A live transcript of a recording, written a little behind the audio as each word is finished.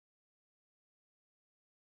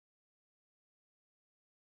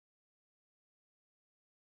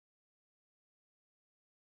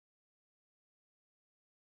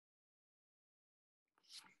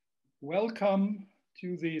Welcome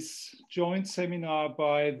to this joint seminar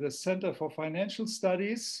by the Center for Financial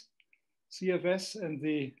Studies, CFS, and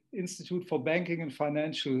the Institute for Banking and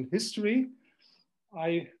Financial History,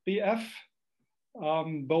 IBF,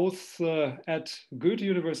 both at Goethe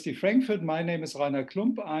University Frankfurt. My name is Rainer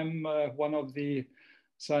Klump. I'm one of the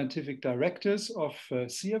scientific directors of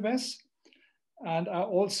CFS. And I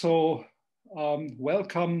also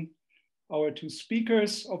welcome our two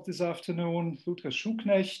speakers of this afternoon, Ludger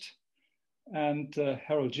Schuknecht and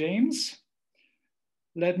Harold James.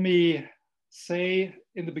 Let me say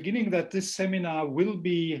in the beginning that this seminar will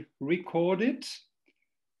be recorded,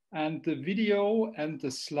 and the video and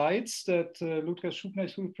the slides that Ludger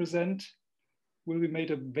Schuknecht will present will be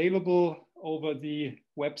made available over the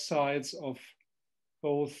websites of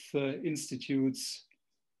both institutes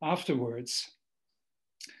afterwards.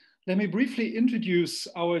 Let me briefly introduce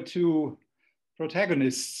our two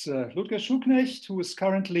protagonists. Ludger Schuknecht, who is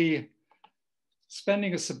currently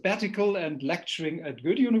spending a sabbatical and lecturing at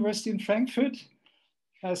Goethe University in Frankfurt,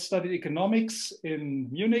 has studied economics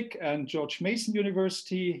in Munich and George Mason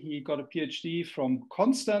University. He got a PhD from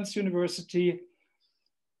Constance University.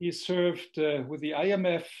 He served with the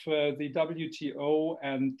IMF, the WTO,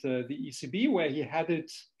 and the ECB, where he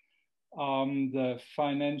headed the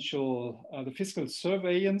fiscal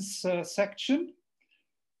surveillance section.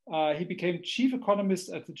 He became chief economist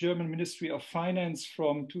at the German Ministry of Finance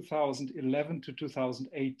from 2011 to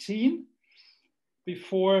 2018,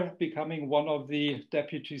 before becoming one of the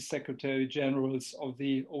deputy secretary generals of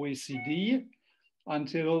the OECD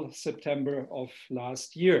until September of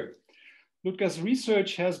last year. Ludger's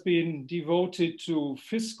research has been devoted to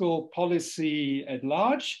fiscal policy at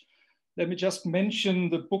large. Let me just mention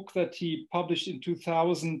the book that he published in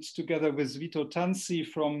 2000 together with Vito Tanzi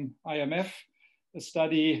from IMF, a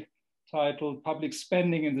study titled Public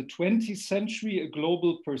Spending in the 20th Century, a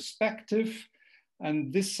Global Perspective.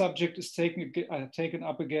 And this subject is taken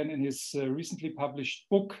up again in his recently published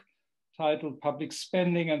book titled Public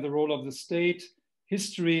Spending and the Role of the State,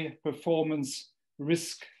 History, Performance,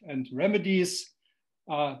 Risk and Remedies.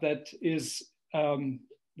 That is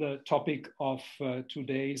the topic of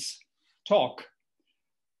today's talk.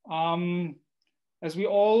 As we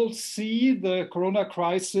all see, the corona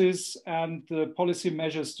crisis and the policy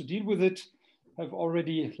measures to deal with it have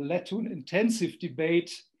already led to an intensive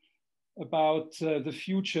debate about the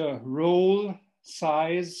future role,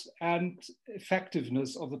 size, and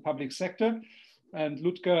effectiveness of the public sector. And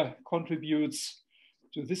Ludger contributes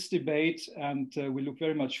to this debate, and we look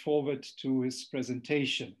very much forward to his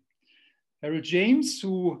presentation. Harold James,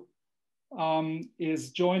 who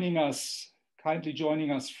is kindly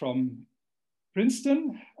joining us from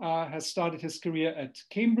Princeton, has started his career at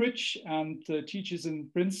Cambridge and teaches in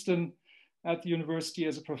Princeton at the university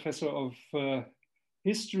as a professor of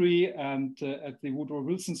history and at the Woodrow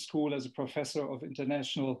Wilson School as a professor of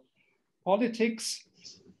international politics.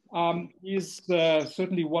 He is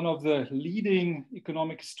certainly one of the leading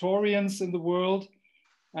economic historians in the world,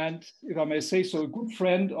 and, if I may say so, a good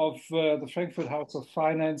friend of the Frankfurt House of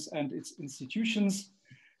Finance and its institutions.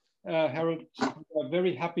 Harold, we are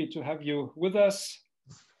very happy to have you with us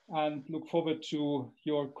and look forward to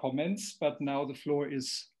your comments, but now the floor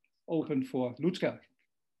is open for Ludger.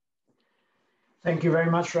 Thank you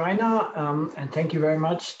very much, Rainer, and thank you very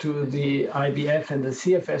much to the IBF and the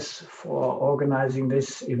CFS for organizing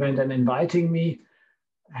this event and inviting me.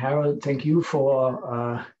 Harold, thank you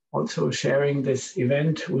for also sharing this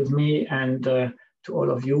event with me, and to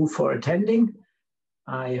all of you for attending.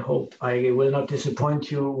 I hope I will not disappoint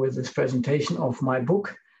you with this presentation of my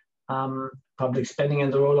book, Public Spending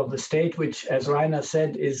and the Role of the State, which, as Rainer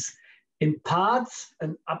said, is in parts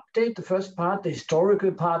an update. The first part, the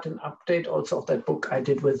historical part, an update also of that book I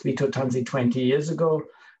did with Vito Tanzi 20 years ago,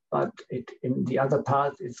 but in the other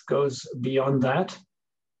part, it goes beyond that.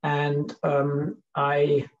 And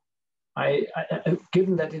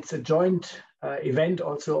given that it's a joint event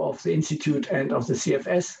also of the Institute and of the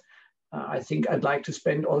CFS, I think I'd like to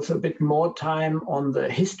spend also a bit more time on the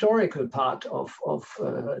historical part of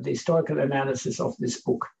the historical analysis of this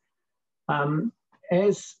book.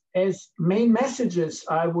 As main messages,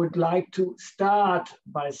 I would like to start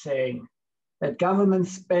by saying that government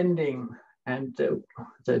spending and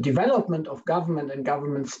the development of government and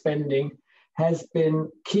government spending has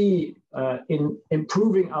been key in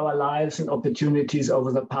improving our lives and opportunities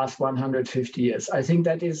over the past 150 years. I think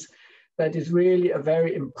that is really a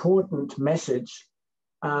very important message.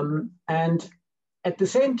 And at the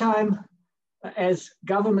same time, as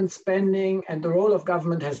government spending and the role of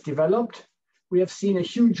government has developed, we have seen a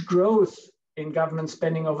huge growth in government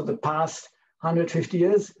spending over the past 150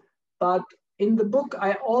 years, but in the book,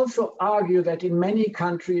 I also argue that in many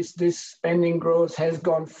countries, this spending growth has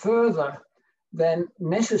gone further than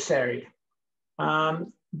necessary,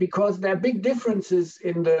 because there are big differences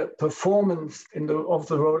in the performance of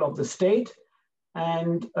the role of the state.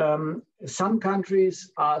 And some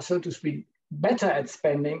countries are, so to speak, better at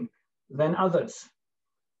spending than others.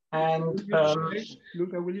 And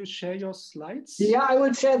Luca, will you share your slides? Yeah, I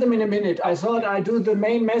will share them in a minute. I thought I'd do the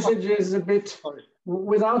main messages a bit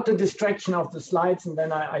without the distraction of the slides, and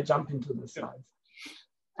then I jump into the slides.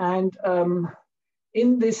 And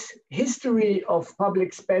in this history of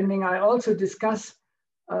public spending, I also discuss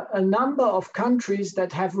a number of countries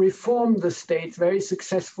that have reformed the state very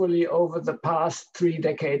successfully over the past 4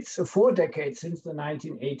 decades since the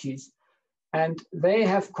 1980s. And they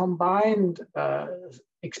have combined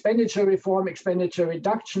expenditure reform, expenditure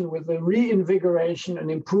reduction with a reinvigoration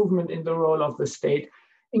and improvement in the role of the state,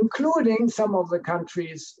 including some of the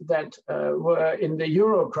countries that were in the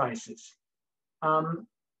Euro crisis.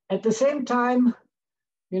 At the same time,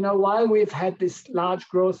 while we've had this large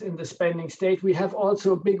growth in the spending state, we have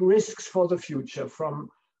also big risks for the future from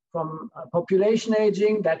population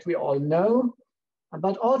aging that we all know,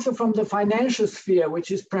 but also from the financial sphere,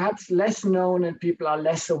 which is perhaps less known and people are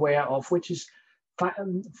less aware of, which is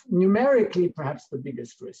numerically perhaps the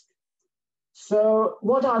biggest risk. So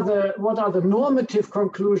what are the normative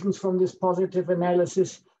conclusions from this positive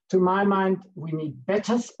analysis? To my mind, we need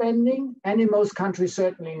better spending, and in most countries,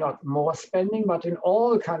 certainly not more spending, but in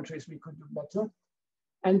all countries we could do better.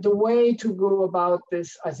 And the way to go about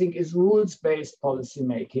this, I think, is rules-based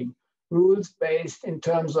policymaking. Rules-based in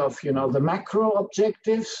terms of, the macro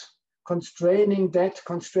objectives, constraining debt,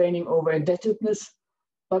 constraining over-indebtedness,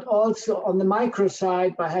 but also on the micro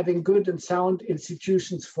side by having good and sound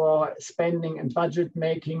institutions for spending and budget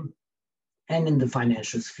making, and in the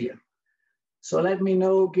financial sphere. So let me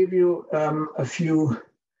now give you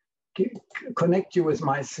connect you with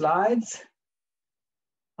my slides.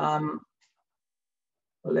 Let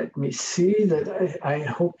me see that I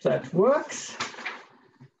hope that works.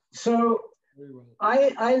 So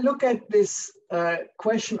I look at this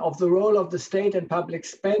question of the role of the state and public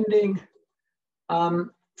spending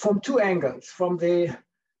from 2 angles. From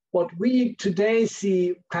what we today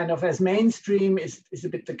see kind of as mainstream is a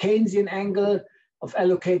bit the Keynesian angle of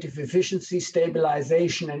allocative efficiency,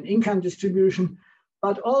 stabilization, and income distribution,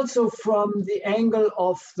 but also from the angle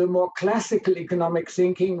of the more classical economic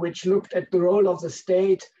thinking, which looked at the role of the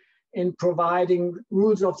state in providing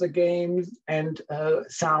rules of the game and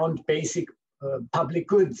sound basic public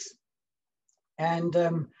goods. And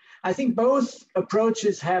I think both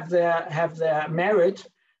approaches have their merit.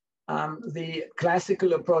 The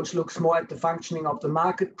classical approach looks more at the functioning of the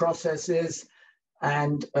market processes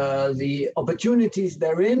and the opportunities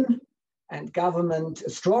therein, and government,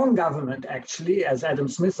 strong government actually, as Adam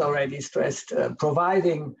Smith already stressed,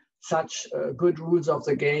 providing such good rules of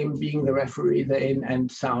the game, being the referee therein,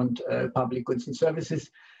 and sound public goods and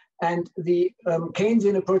services. And the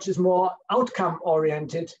Keynesian approach is more outcome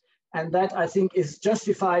oriented, and that I think is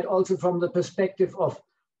justified also from the perspective of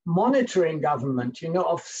monitoring government,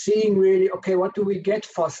 of seeing really, okay, what do we get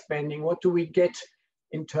for spending? What do we get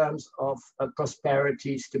in terms of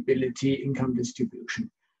prosperity, stability, income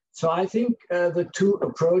distribution? So I think the 2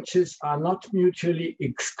 approaches are not mutually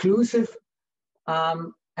exclusive.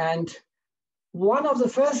 And one of the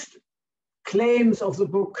first claims of the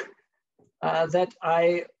book that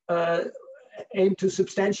I aim to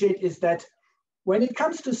substantiate is that when it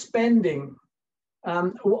comes to spending,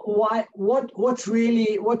 what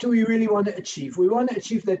do we really want to achieve? We want to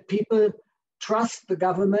achieve that people trust the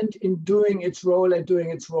government in doing its role and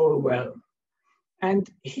doing its role well. And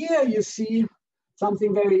here you see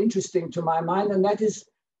something very interesting to my mind, and that is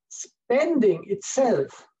spending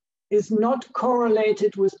itself is not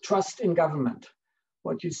correlated with trust in government.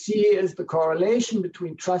 What you see is the correlation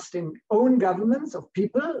between trust in own governments of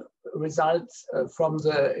people, results from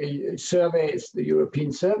the surveys, the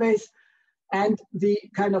European surveys, and the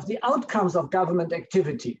kind of the outcomes of government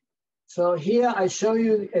activity. So here I show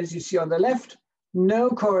you, as you see on the left, no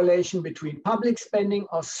correlation between public spending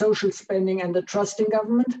or social spending and the trust in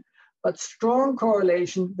government, but strong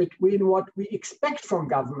correlation between what we expect from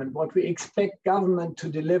government, what we expect government to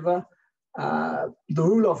deliver, the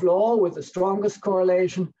rule of law with the strongest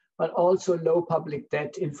correlation, but also low public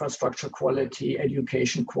debt, infrastructure quality,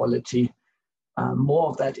 education quality, more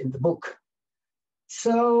of that in the book.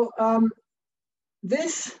 So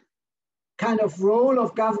this kind of role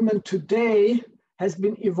of government today has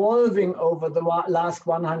been evolving over the last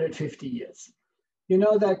 150 years. You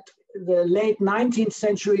know that the late 19th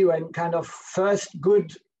century, when kind of first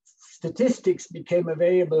good statistics became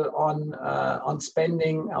available on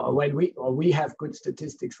spending, when we have good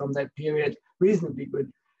statistics from that period, reasonably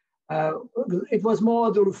good. It was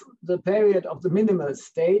more the period of the minimal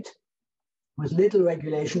state with little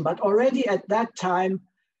regulation, but already at that time,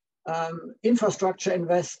 infrastructure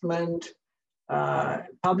investment,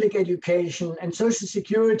 public education, and social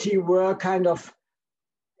security were kind of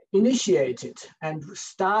initiated and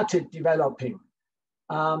started developing.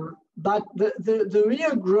 But the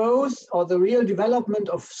real growth or the real development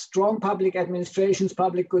of strong public administrations,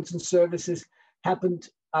 public goods and services happened,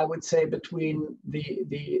 I would say, between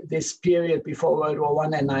this period before World War I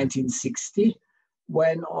and 1960,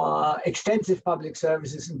 when extensive public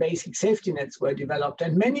services and basic safety nets were developed.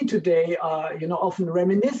 And many today are, often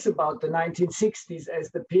reminisce about the 1960s as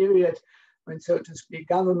the period when, so to speak,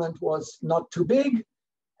 government was not too big,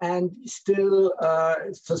 and still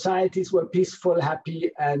societies were peaceful, happy,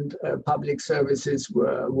 and public services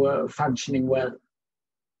were functioning well.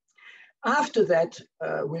 After that,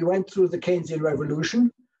 we went through the Keynesian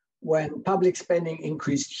revolution, when public spending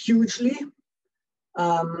increased hugely.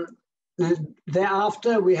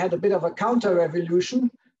 Thereafter, we had a bit of a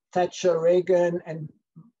counter-revolution, Thatcher, Reagan, and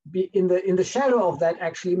in the shadow of that,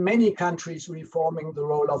 actually, many countries reforming the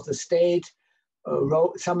role of the state,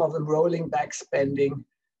 some of them rolling back spending.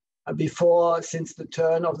 Since the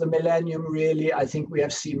turn of the millennium, really, I think we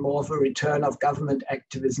have seen more of a return of government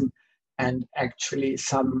activism and actually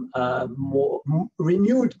some more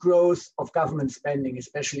renewed growth of government spending,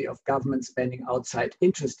 especially of government spending outside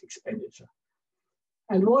interest expenditure.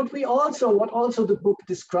 And what also the book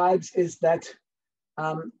describes is that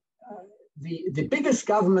the biggest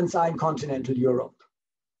governments are in continental Europe,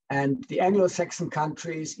 and the Anglo-Saxon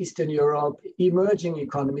countries, Eastern Europe, emerging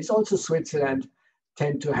economies, also Switzerland,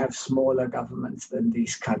 tend to have smaller governments than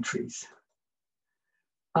these countries.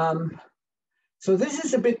 So this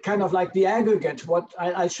is a bit kind of like the aggregate.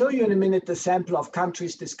 I'll show you in a minute the sample of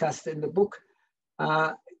countries discussed in the book.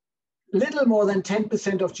 Little more than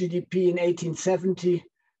 10% of GDP in 1870,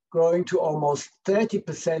 growing to almost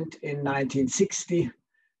 30% in 1960,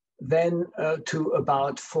 then to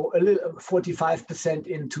about 45%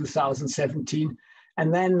 in 2017.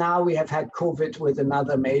 And then now we have had COVID with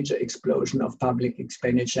another major explosion of public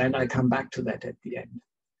expenditure, and I'll come back to that at the end.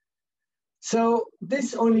 So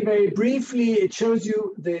this only very briefly, it shows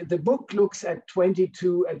you the book looks at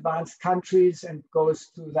 22 advanced countries and goes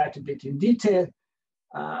through that a bit in detail.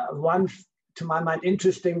 One, to my mind,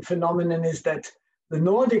 interesting phenomenon is that the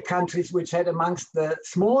Nordic countries, which had amongst the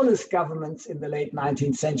smallest governments in the late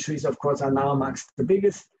 19th centuries, of course, are now amongst the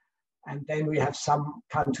biggest. And then we have some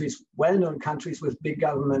countries, well-known countries with big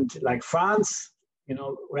government, like France,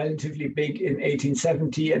 relatively big in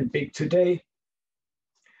 1870 and big today.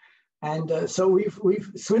 And so we've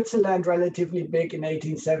Switzerland relatively big in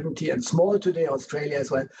 1870 and small today, Australia as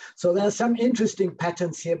well. So there are some interesting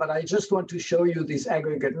patterns here, but I just want to show you these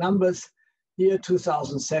aggregate numbers. Here,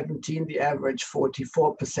 2017, the average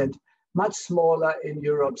 44%, much smaller in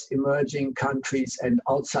Europe's emerging countries and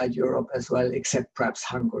outside Europe as well, except perhaps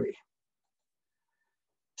Hungary.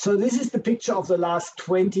 So this is the picture of the last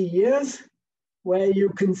 20 years, where you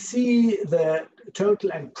can see the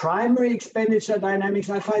total and primary expenditure dynamics.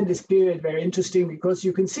 I find this period very interesting because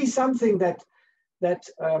you can see something that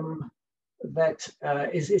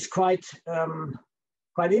is quite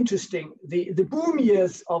interesting. The boom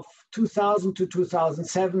years of 2000 to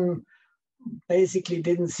 2007 basically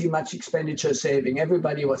didn't see much expenditure saving.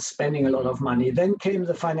 Everybody was spending a lot of money. Then came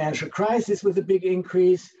the financial crisis with a big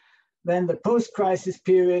increase. Then the post-crisis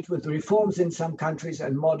period with reforms in some countries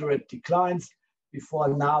and moderate declines. Before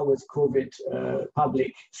now, with COVID,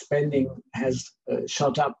 public spending has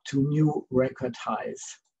shot up to new record highs.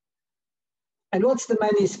 And what's the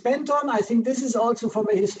money spent on? I think this is also from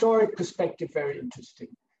a historic perspective very interesting.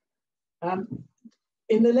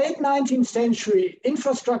 In the late 19th century,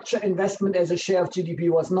 infrastructure investment as a share of GDP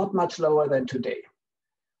was not much lower than today.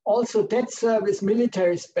 Also, debt service,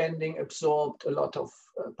 military spending absorbed a lot of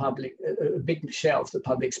a big share of the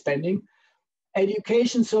public spending.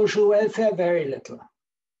 Education, social welfare, very little.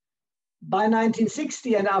 By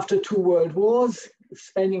 1960 and after 2 world wars,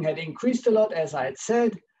 spending had increased a lot, as I had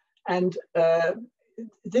said. And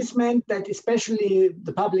this meant that especially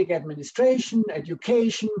the public administration,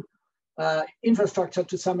 education, infrastructure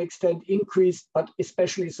to some extent increased, but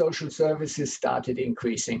especially social services started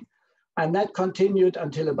increasing. And that continued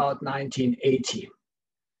until about 1980.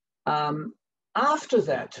 After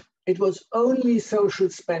that, it was only social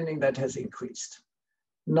spending that has increased.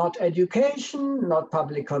 not education, not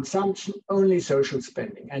public consumption, only social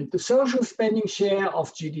spending. And the social spending share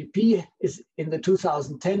of GDP is in the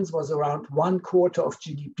 2010s was around 1/4 of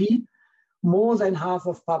GDP, more than half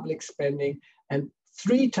of public spending, and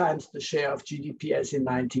 3 times the share of GDP as in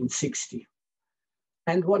 1960.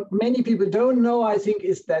 And what many people don't know, I think,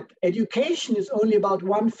 is that education is only about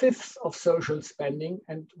 1/5 of social spending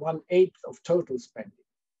and 1/8 of total spending.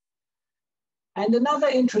 And another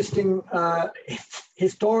interesting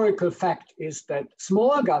historical fact is that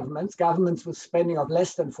small governments, governments with spending of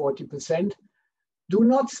less than 40%, do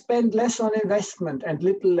not spend less on investment and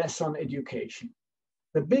little less on education.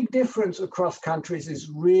 The big difference across countries is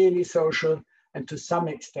really social and to some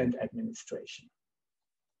extent administration.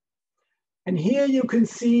 And here you can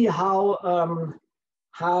see how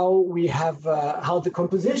we have how the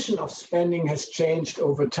composition of spending has changed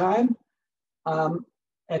over time.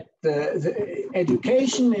 At the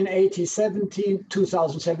education in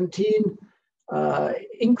 2017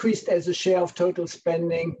 increased as a share of total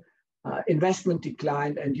spending, investment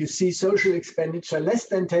declined, and you see social expenditure less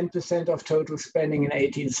than 10% of total spending in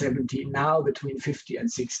 1817, now between 50 and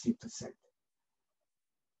 60%.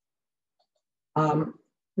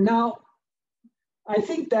 Now, I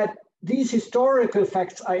think that these historical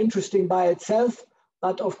facts are interesting by itself,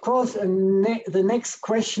 but of course, the next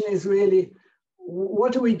question is really,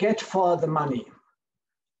 what do we get for the money?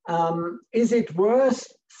 Is it worth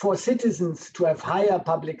for citizens to have higher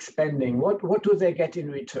public spending? What do they get in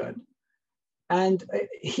return? And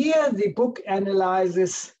here the book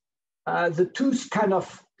analyzes the 2 kind of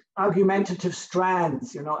argumentative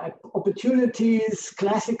strands, opportunities,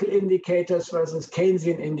 classical indicators versus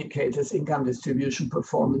Keynesian indicators, income distribution,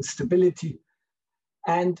 performance, stability.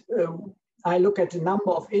 And I look at a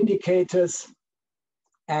number of indicators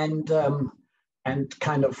and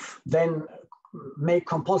kind of then make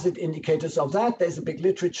composite indicators of that. There's a big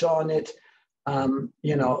literature on it.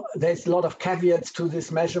 There's a lot of caveats to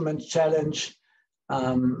this measurement challenge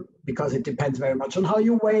because it depends very much on how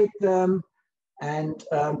you weight them.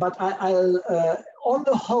 But I'll on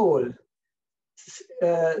the whole,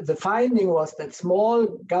 the finding was that small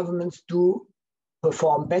governments do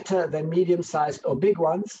perform better than medium-sized or big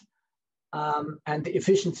ones. And the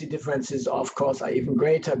efficiency differences, of course, are even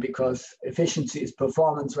greater because efficiency is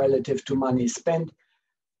performance relative to money spent.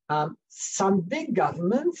 Some big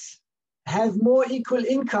governments have more equal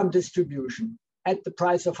income distribution at the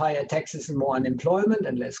price of higher taxes and more unemployment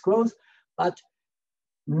and less growth, but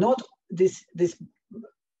not this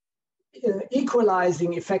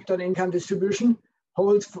equalizing effect on income distribution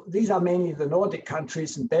holds for, these are mainly the Nordic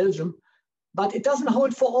countries and Belgium, but it doesn't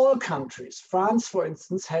hold for all countries. France, for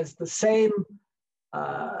instance, has the same,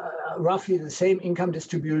 roughly the same income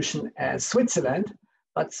distribution as Switzerland,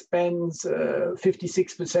 but spends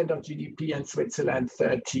 56% of GDP and Switzerland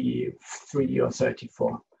 33 or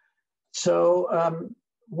 34. So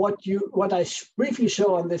what I briefly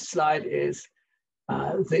show on this slide is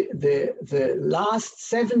the last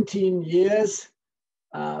 17 years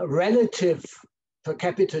relative per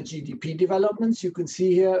capita GDP developments. You can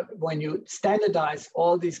see here when you standardize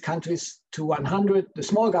all these countries to 100, the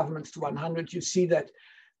small governments to 100, you see that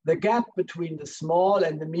the gap between the small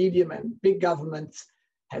and the medium and big governments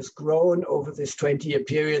has grown over this 20-year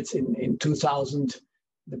periods. In 2000,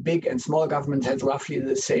 the big and small government had roughly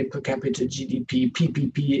the same per capita GDP,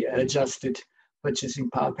 PPP adjusted, purchasing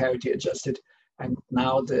power parity adjusted. And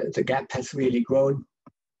now the gap has really grown.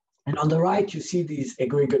 And on the right, you see these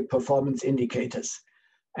aggregate performance indicators.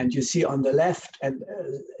 And you see on the left and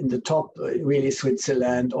in the top, really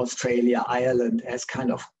Switzerland, Australia, Ireland as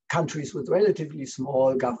kind of countries with relatively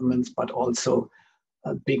small governments, but also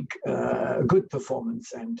a big, good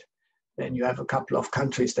performance. And then you have a couple of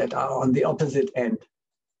countries that are on the opposite end.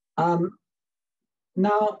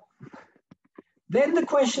 Now, then the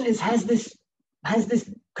question is, has this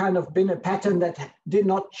kind of been a pattern that did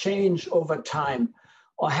not change over time?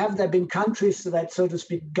 Or have there been countries that, so to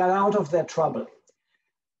speak, got out of their trouble?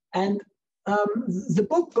 And the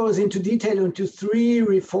book goes into detail into 3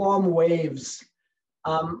 reform waves.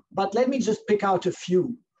 But let me just pick out a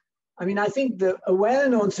few. I mean, I think a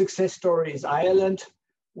well-known success story is Ireland,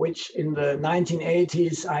 which in the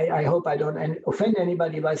 1980s, I hope I don't offend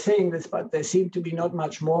anybody by saying this, but there seemed to be not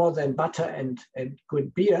much more than butter and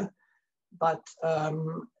good beer. But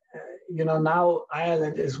now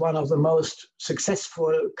Ireland is one of the most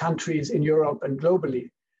successful countries in Europe and globally.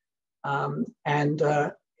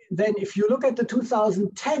 Then if you look at the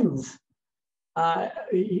 2010s,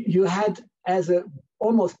 you had as a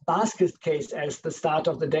almost basket case as the start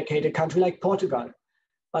of the decade, a country like Portugal.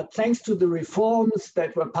 But thanks to the reforms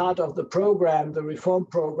that were part of the program, the reform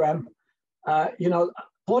program,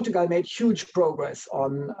 Portugal made huge progress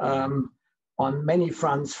on many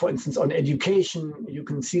fronts. For instance, on education, you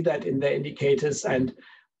can see that in the indicators, and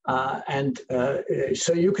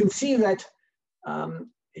so you can see that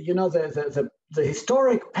you know, the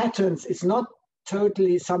historic patterns is not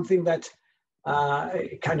totally something that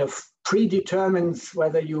kind of predetermines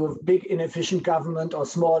whether you have big inefficient government or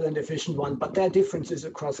small and efficient one, but there are differences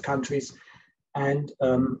across countries, and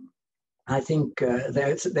I think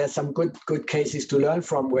there's some good cases to learn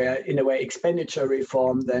from, where in a way expenditure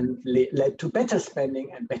reform then led to better spending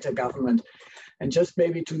and better government. And just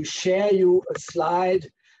maybe to share you a slide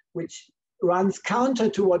which runs counter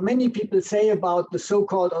to what many people say about the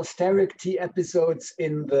so-called austerity episodes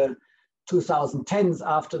in the 2010s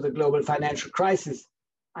after the global financial crisis.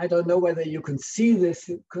 I don't know whether you can see this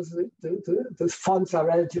because the fonts are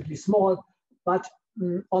relatively small, but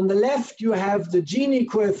on the left, you have the Gini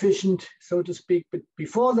coefficient, so to speak,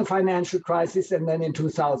 before the financial crisis and then in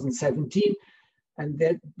 2017. And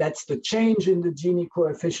that's the change in the Gini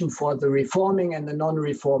coefficient for the reforming and the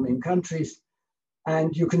non-reforming countries.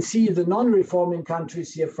 And you can see the non-reforming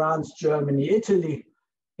countries here, France, Germany, Italy.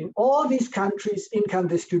 In all these countries, income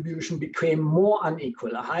distribution became more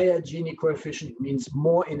unequal. A higher Gini coefficient means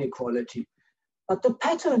more inequality. But the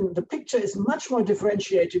pattern, the picture is much more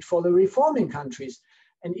differentiated for the reforming countries.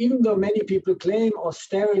 And even though many people claim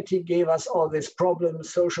austerity gave us all these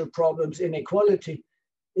problems, social problems, inequality,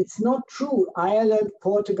 it's not true. Ireland,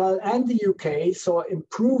 Portugal, and the UK saw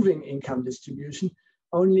improving income distribution.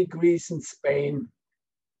 Only Greece and Spain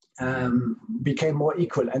became more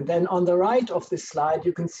equal. And then on the right of this slide,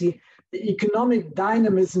 you can see the economic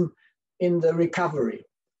dynamism in the recovery,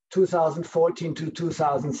 2014 to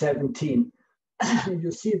 2017.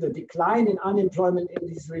 You see the decline in unemployment in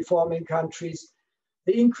these reforming countries,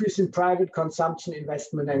 the increase in private consumption,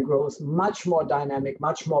 investment, and growth, much more dynamic,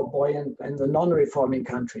 much more buoyant than the non-reforming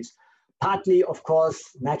countries. Partly, of course,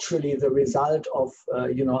 naturally the result of,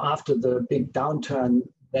 you know, after the big downturn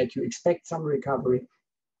that you expect some recovery,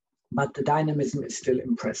 but the dynamism is still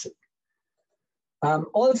impressive.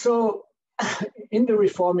 Also, in the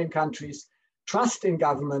reforming countries, trust in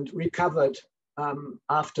government recovered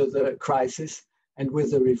after the crisis and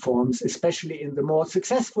with the reforms, especially in the more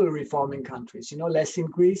successful reforming countries, you know, less in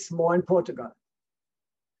Greece, more in Portugal.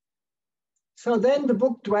 So then the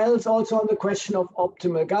book dwells also on the question of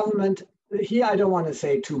optimal government. Here I don't want to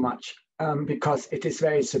say too much because it is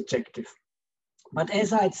very subjective. But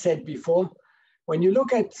as I had said before, when you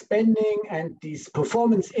look at spending and these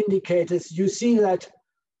performance indicators, you see that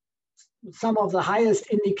some of the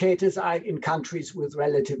highest indicators are in countries with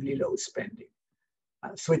relatively low spending.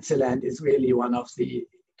 Switzerland is really one of the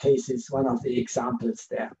cases, one of the examples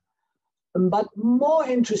there. But more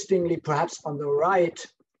interestingly, perhaps on the right,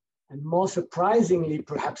 and more surprisingly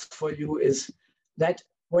perhaps for you, is that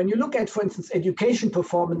when you look at, for instance, education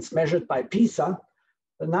performance measured by PISA,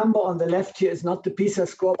 the number on the left here is not the PISA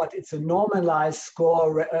score, but it's a normalized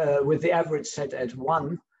score with the average set at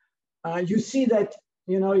 1. You see that,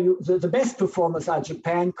 you know, the best performers are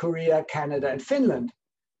Japan, Korea, Canada, and Finland.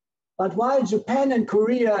 But while Japan and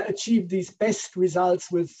Korea achieve these best results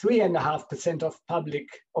with 3.5%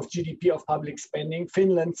 of GDP of public spending,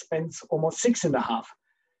 Finland spends almost 6.5%.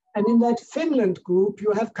 And in that Finland group,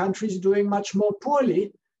 you have countries doing much more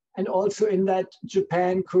poorly, and also in that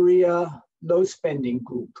Japan, Korea, low spending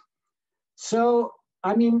group. So,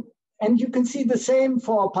 I mean, and you can see the same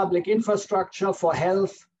for public infrastructure, for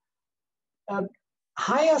health.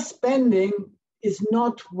 Higher spending is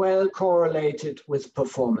not well correlated with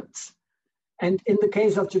performance. And in the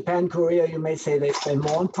case of Japan, Korea, you may say they spend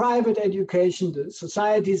more on private education, the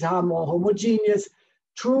societies are more homogeneous.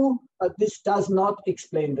 True, but this does not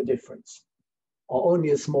explain the difference, or only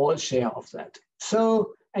a small share of that.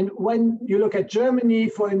 So, and when you look at Germany,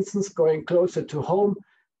 for instance, going closer to home,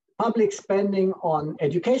 public spending on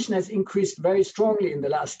education has increased very strongly in the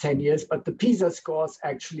last 10 years, but the PISA scores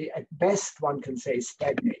actually, at best, one can say,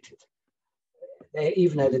 stagnated. They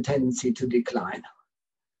even had a tendency to decline.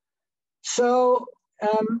 So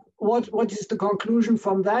what is the conclusion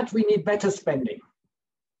from that? We need better spending.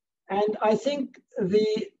 And I think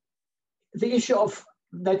the issue of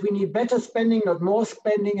that we need better spending, not more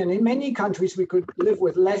spending, and in many countries we could live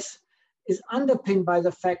with less, is underpinned by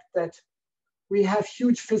the fact that we have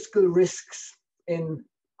huge fiscal risks in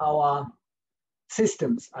our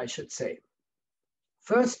systems, I should say.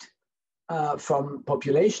 First, from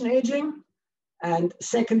population aging, and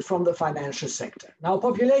second, from the financial sector. Now,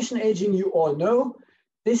 population aging, you all know,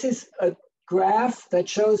 this is a graph that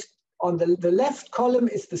shows on the left column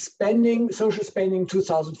is the spending, social spending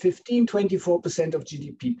 2015, 24% of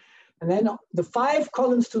GDP. And then the 5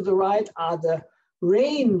 columns to the right are the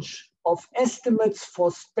range of estimates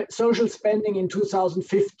for social spending in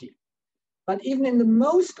 2050. But even in the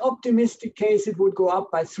most optimistic case, it would go up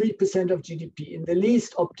by 3% of GDP, in the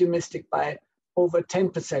least optimistic by over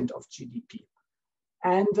 10% of GDP.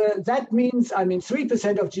 And that means,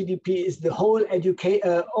 3% of GDP is the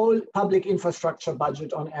whole public infrastructure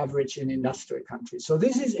budget on average in industrial countries. So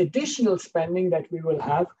this is additional spending that we will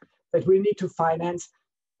have, that we need to finance,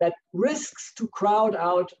 that risks to crowd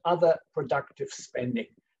out other productive spending.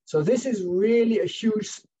 So this is really a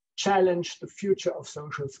huge challenge, the future of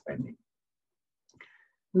social spending.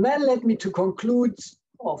 And then let me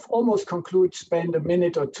spend a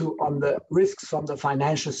minute or two on the risks from the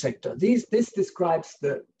financial sector. This describes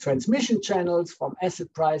the transmission channels from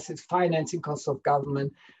asset prices, financing costs of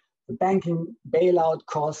government, the banking bailout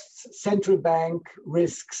costs, central bank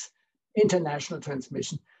risks, international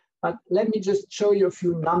transmission. But let me just show you a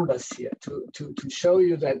few numbers here to show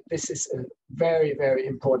you that this is a very, very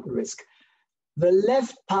important risk. The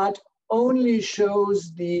left part only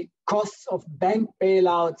shows the costs of bank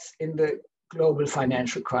bailouts in the global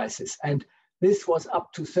financial crisis. And this was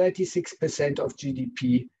up to 36% of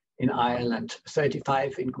GDP in Ireland,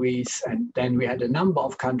 35% in Greece, and then we had a number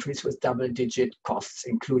of countries with double-digit costs,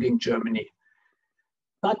 including Germany.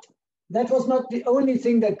 But that was not the only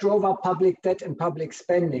thing that drove up public debt and public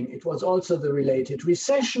spending. It was also the related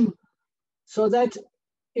recession, so that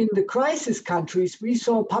in the crisis countries, we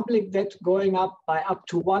saw public debt going up by up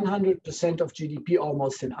to 100% of GDP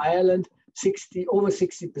almost in Ireland, over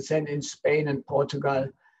 60% in Spain and Portugal,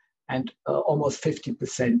 and almost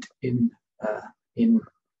 50% in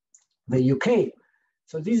the UK.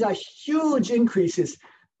 So these are huge increases.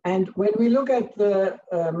 And when we look at the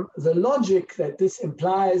logic that this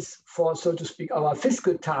implies for, so to speak, our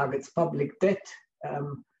fiscal targets, public debt,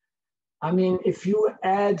 if you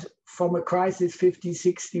add from a crisis 50,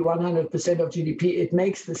 60, 100% of GDP, it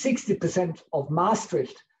makes the 60% of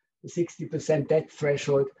Maastricht, the 60% debt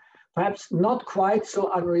threshold, perhaps not quite so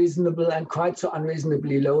unreasonable and quite so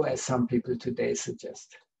unreasonably low as some people today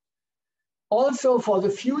suggest. Also, for the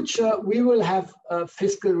future, we will have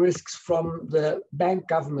fiscal risks from the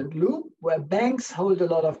bank-government loop, where banks hold a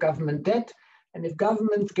lot of government debt, and if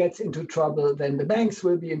government gets into trouble, then the banks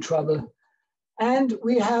will be in trouble. And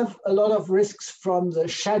we have a lot of risks from the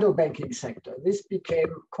shadow banking sector. This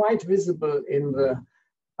became quite visible in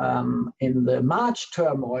the March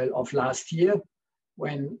turmoil of last year,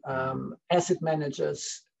 when asset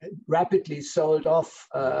managers rapidly sold off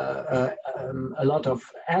a lot of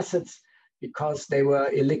assets because they were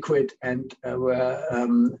illiquid and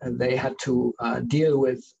they had to deal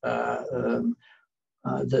with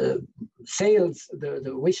the sales,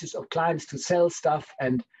 the wishes of clients to sell stuff,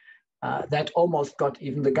 and that almost got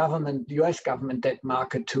even the US government debt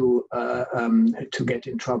market to get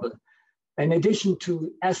in trouble. In addition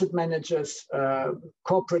to asset managers,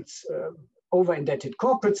 corporates, over-indebted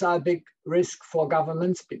corporates are a big risk for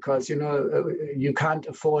governments because you can't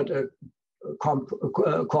afford a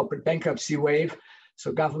corporate bankruptcy wave,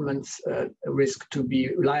 so governments risk to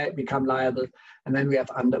become liable. And then we have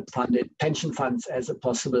underfunded pension funds as a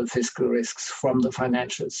possible fiscal risks from the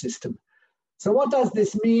financial system. So what does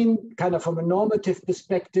this mean, kind of from a normative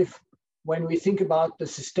perspective, when we think about the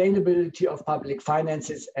sustainability of public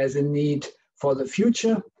finances as a need for the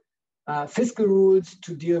future? Fiscal rules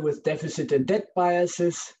to deal with deficit and debt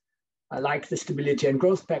biases, like the Stability and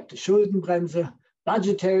Growth Pact, the Schuldenbremse,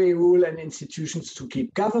 budgetary rule and institutions to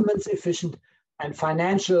keep governments efficient, and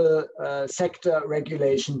financial sector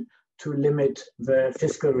regulation to limit the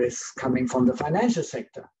fiscal risks coming from the financial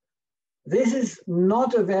sector. This is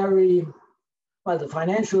not a very, well, the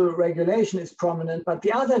financial regulation is prominent, but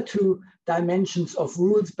the other two dimensions of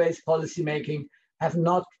rules-based policymaking have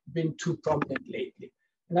not been too prominent lately.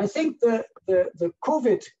 And I think the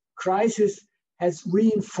COVID crisis has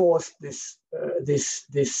reinforced these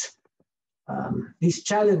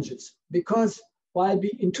challenges, because while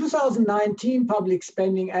in 2019, public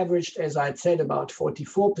spending averaged, as I had said, about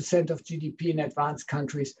 44% of GDP in advanced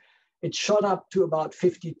countries, it shot up to about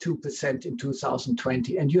 52% in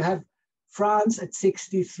 2020. And you have France at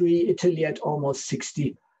 63, Italy at almost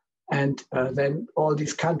 60. And then all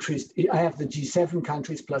these countries, I have the G7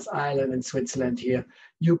 countries plus Ireland and Switzerland here,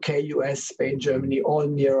 UK, US, Spain, Germany, all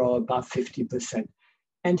near or above 50%.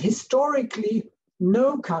 And historically,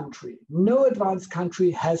 no country, no advanced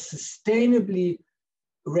country has sustainably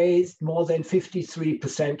raised more than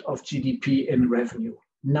 53% of GDP in revenue.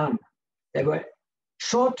 None. There were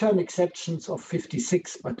short-term exceptions of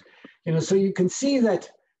 56, but so you can see that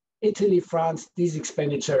Italy, France, these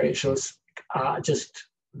expenditure ratios are just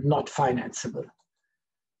not financeable.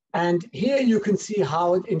 And here you can see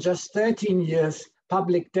how in just 13 years,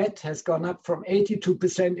 public debt has gone up from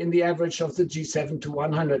 82% in the average of the G7 to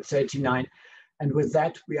 139. And with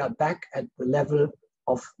that, we are back at the level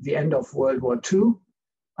of the end of World War II,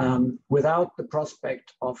 without the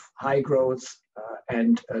prospect of high growth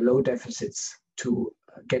and low deficits to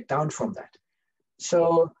get down from that.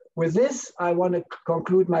 So with this, I want to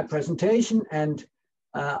conclude my presentation and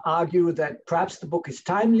argue that perhaps the book is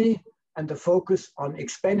timely, and the focus on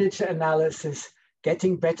expenditure analysis,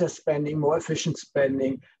 getting better spending, more efficient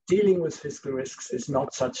spending, dealing with fiscal risks is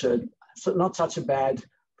not such a bad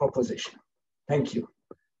proposition. Thank you.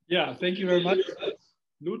 Yeah, thank you very much,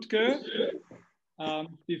 Ludger.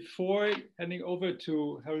 Before handing over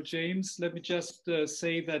to Harold James, let me just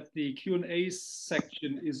say that the Q&A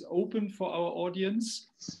section is open for our audience.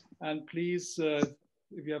 And please,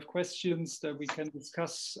 if you have questions that we can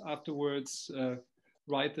discuss afterwards,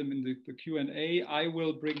 write them in the Q&A. I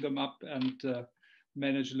will bring them up and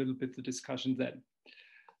manage a little bit the discussion then.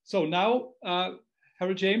 So now,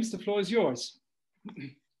 Harold James, the floor is yours.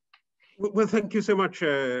 Well, thank you so much,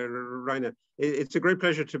 Rainer. It's a great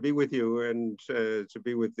pleasure to be with you and to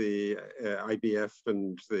be with the IBF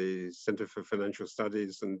and the Center for Financial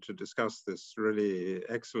Studies and to discuss this really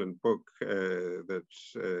excellent book that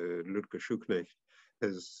Ludger Schucknecht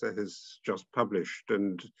has just published.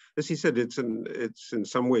 And as he said, it's in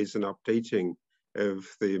some ways an updating of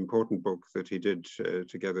the important book that he did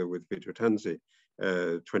together with Vito Tanzi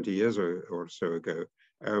 20 years or so ago.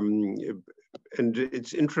 And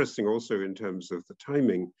it's interesting also in terms of the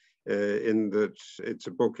timing, in that it's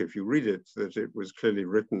a book, if you read it, that it was clearly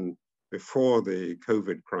written before the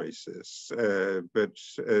COVID crisis, but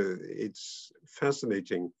it's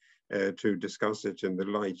fascinating to discuss it in the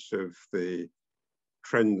light of the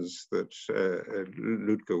trends that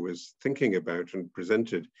Ludger was thinking about and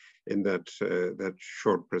presented in that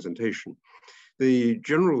short presentation. The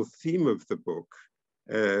general theme of the book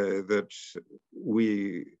that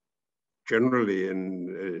we generally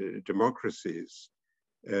in democracies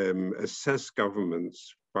assess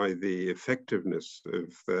governments by the effectiveness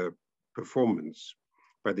of their performance,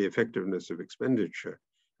 by the effectiveness of expenditure,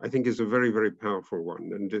 I think is a very, very powerful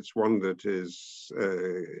one. And it's one that is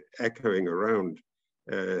echoing around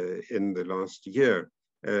in the last year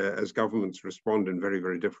as governments respond in very,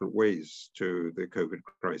 very different ways to the COVID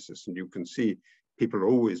crisis. And you can see people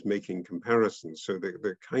always making comparisons. So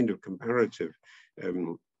the kind of comparative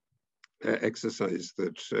exercise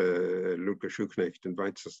that Ludger Schucknecht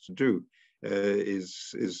invites us to do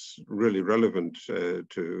is really relevant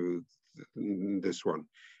to this one.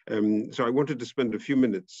 So I wanted to spend a few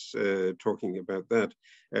minutes talking about that.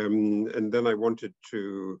 And then I wanted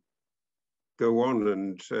to go on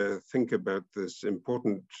and think about this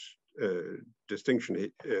important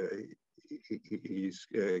distinction he's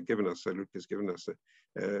given us, Ludger's given us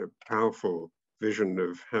a powerful vision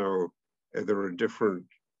of how there are different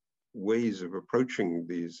ways of approaching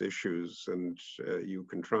these issues, and you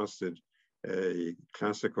contrasted a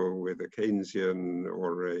classical with a Keynesian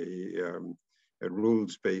or a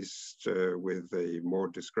rules-based with a more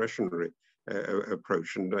discretionary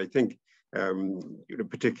approach. And I think,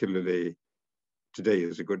 particularly today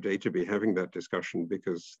is a good day to be having that discussion,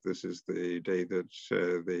 because this is the day that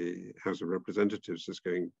the House of Representatives is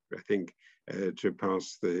going, I think, to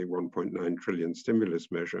pass the 1.9 trillion stimulus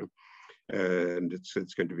measure. And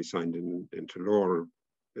it's going to be signed into law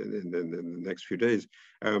in the next few days.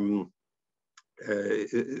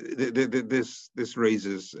 This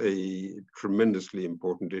raises a tremendously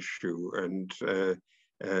important issue, and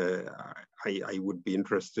I would be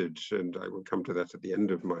interested, and I will come to that at the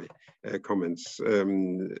end of my comments,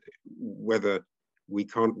 whether we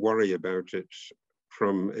can't worry about it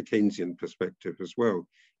from a Keynesian perspective as well,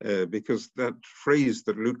 because that phrase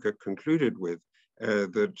that Ludger concluded with,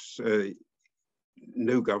 that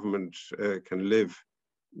no government can live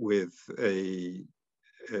with a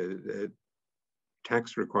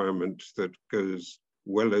tax requirement that goes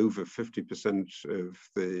well over 50% of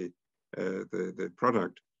the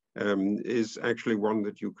product, is actually one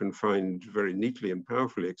that you can find very neatly and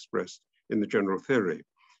powerfully expressed in the general theory.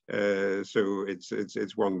 So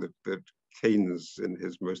it's one that Keynes, in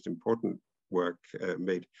his most important work,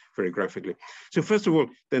 made very graphically. So first of all,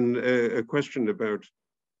 then a question about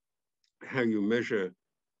how you measure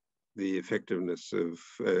the effectiveness of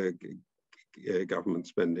government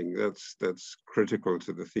spending. That's critical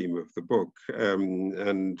to the theme of the book.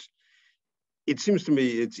 And it seems to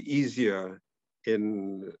me it's easier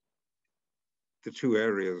in the two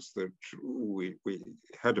areas that we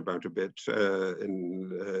heard about a bit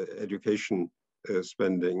in education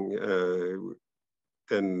spending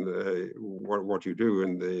than what you do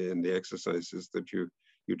in the exercises that you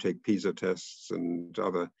you take PISA tests and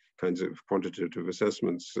other kinds of quantitative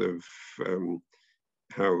assessments of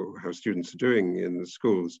how students are doing in the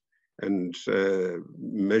schools, and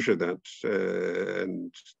measure that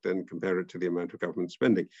and then compare it to the amount of government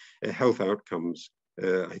spending. Health outcomes,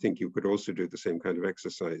 I think you could also do the same kind of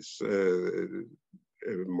exercise.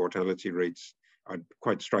 Mortality rates are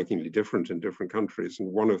quite strikingly different in different countries,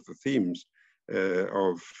 and one of the themes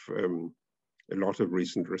of a lot of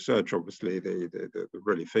recent research, obviously the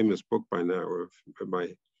really famous book by now of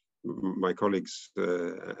my colleagues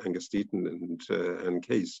Angus Deaton and Anne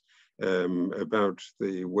Case, about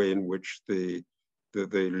the way in which the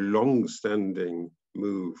long-standing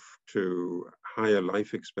move to higher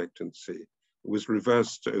life expectancy was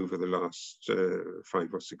reversed over the last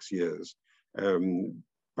 5 or 6 years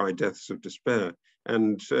by deaths of despair.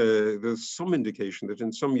 And there's some indication that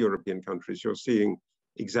in some European countries you're seeing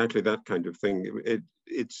exactly that kind of thing.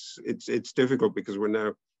 It's difficult because we're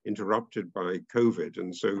now interrupted by COVID,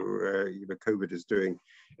 and so COVID is doing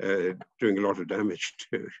a lot of damage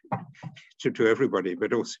to everybody,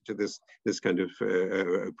 but also to this kind of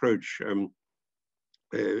approach.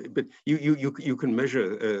 But you can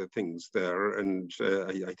measure things there, and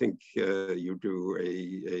I think you do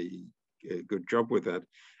a good job with that.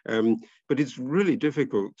 But it's really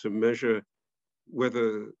difficult to measure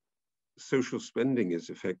whether social spending is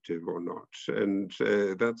effective or not, and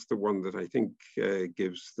that's the one that I think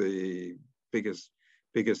gives the biggest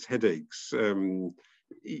headaches.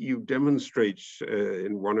 You demonstrate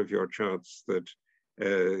in one of your charts that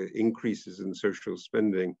increases in social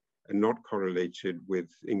spending are not correlated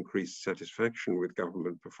with increased satisfaction with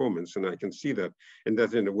government performance, and I can see that, and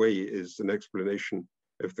that in a way is an explanation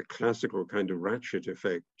of the classical kind of ratchet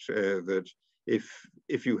effect, that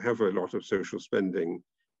if you have a lot of social spending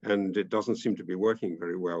and it doesn't seem to be working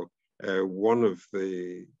very well, one of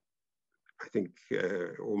the, I think,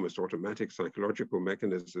 almost automatic psychological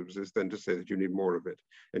mechanisms is then to say that you need more of it,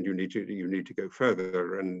 and you need to go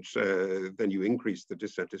further, and then you increase the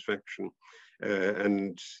dissatisfaction,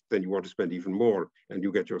 and then you want to spend even more, and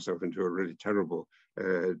you get yourself into a really terrible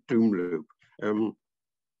doom loop.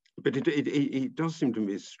 But it does seem to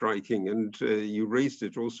me striking, and you raised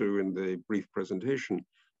it also in the brief presentation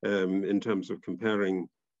in terms of comparing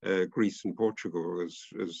Greece and Portugal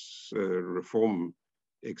as reform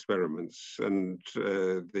experiments, and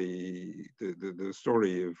the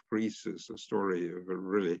story of Greece is a story of a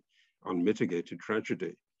really unmitigated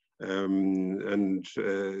tragedy. And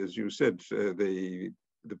as you said, the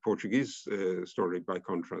Portuguese story, by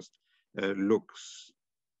contrast, looks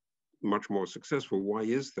much more successful. Why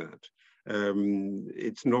is that?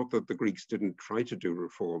 It's not that the Greeks didn't try to do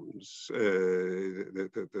reforms.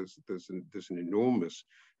 There's an enormous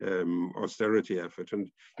austerity effort, and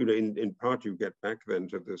in part you get back then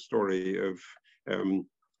to the story of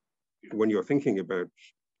when you're thinking about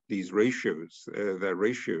these ratios, they're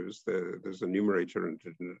ratios. There's a numerator and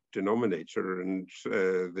a denominator, and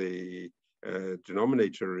the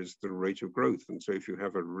denominator is the rate of growth. And so if you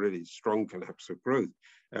have a really strong collapse of growth,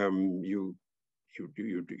 you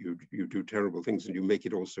do terrible things, and you make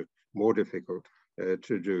it also more difficult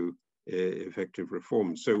to do effective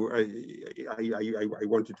reforms. So I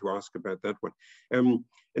wanted to ask about that one.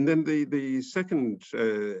 And then the second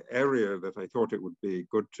area that I thought it would be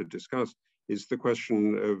good to discuss is the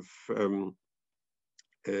question of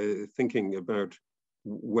thinking about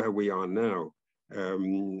where we are now,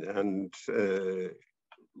 and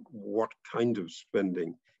what kind of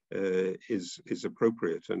spending is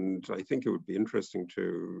appropriate. And I think it would be interesting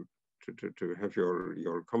to have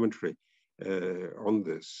your commentary on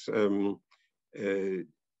this.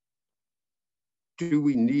 Do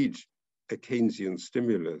we need a Keynesian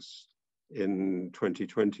stimulus in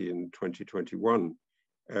 2020 and 2021?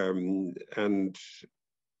 And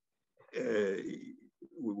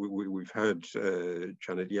we've heard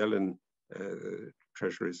Janet Yellen,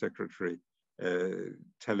 Treasury Secretary,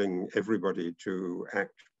 telling everybody to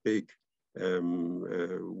act big a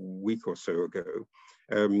week or so ago.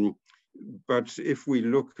 But if we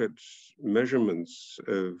look at measurements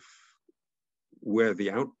of where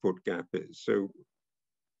the output gap is, so,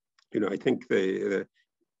 I think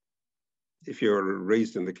if you're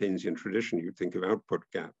raised in the Keynesian tradition, you think of output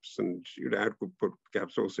gaps, and output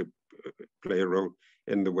gaps also play a role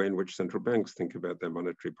in the way in which central banks think about their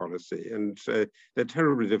monetary policy, and they're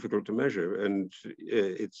terribly difficult to measure. And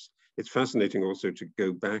it's fascinating also to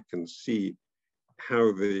go back and see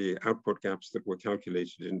how the output gaps that were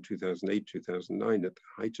calculated in 2008, 2009 at the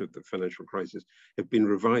height of the financial crisis have been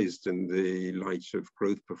revised in the light of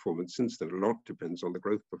growth performance since then. A lot depends on the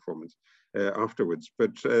growth performance afterwards,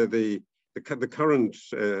 but the current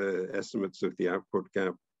estimates of the output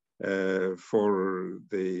gap for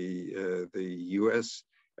the US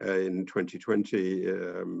in 2020,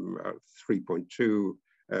 3.2,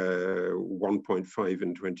 1.5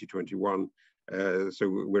 in 2021.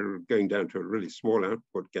 So we're going down to a really small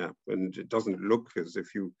output gap, and it doesn't look as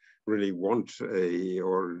if you really want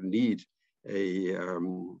or need a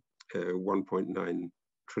 1.9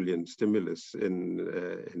 trillion stimulus in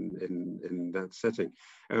that setting,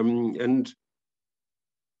 and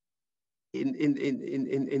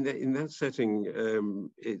in that setting,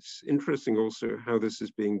 it's interesting also how this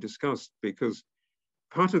is being discussed, because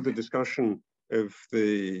part of the discussion of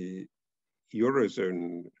the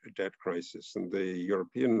Eurozone debt crisis and the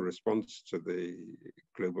European response to the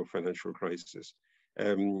global financial crisis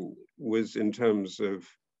was in terms of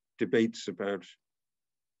debates about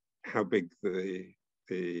how big the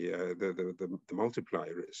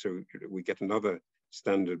multiplier is. So we get another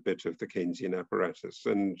standard bit of the Keynesian apparatus,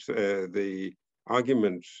 and the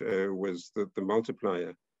argument was that the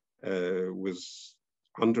multiplier was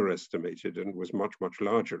underestimated and was much, much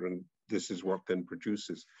larger, and this is what then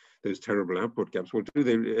produces those terrible output gaps. Well, do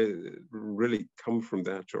they really come from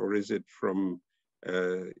that, or is it from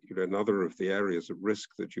another of the areas of risk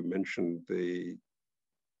that you mentioned, the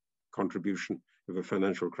contribution of a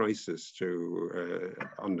financial crisis to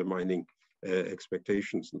undermining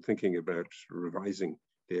expectations and thinking about revising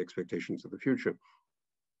the expectations of the future?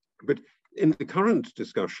 But in the current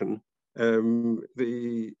discussion,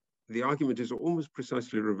 the argument is almost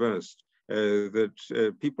precisely reversed, that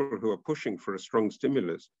people who are pushing for a strong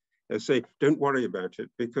stimulus say, don't worry about it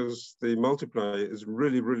because the multiplier is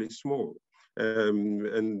really, really small.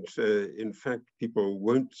 And in fact, people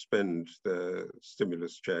won't spend the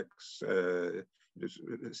stimulus checks.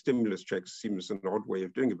 Stimulus checks seems an odd way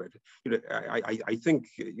of doing about it. I think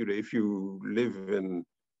if you live in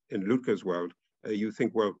Ludger's world, you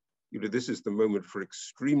think, well, this is the moment for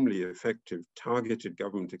extremely effective targeted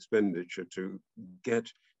government expenditure to get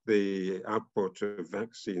the output of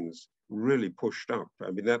vaccines really pushed up.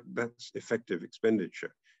 I mean, that's effective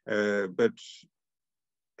expenditure. But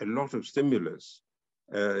a lot of stimulus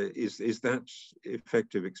is that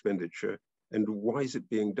effective expenditure, and why is it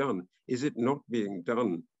being done? Is it not being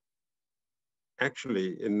done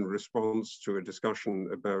actually in response to a discussion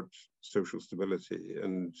about social stability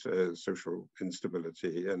and social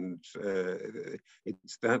instability? And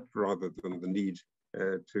it's that rather than the need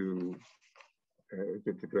to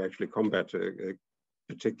actually combat a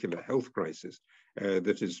particular health crisis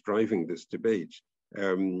that is driving this debate.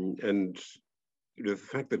 And the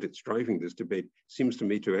fact that it's driving this debate seems to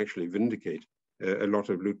me to actually vindicate a lot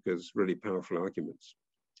of Ludger's really powerful arguments.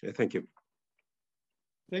 Thank you.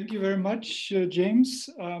 Thank you very much, James.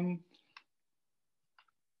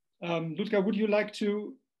 Ludger, would you like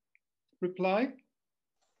to reply?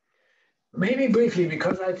 Maybe briefly,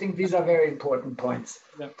 because I think these are very important points.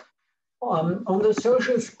 Yeah. On the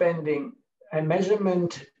social spending, a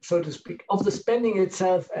measurement, so to speak, of the spending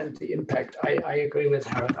itself and the impact, I agree with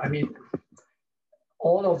Harold. I mean,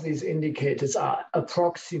 all of these indicators are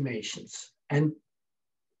approximations, and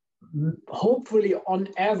hopefully on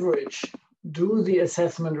average do the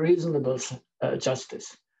assessment reasonable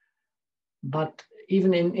justice. But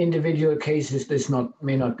even in individual cases, this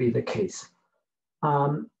may not be the case.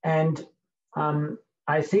 I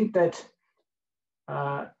think that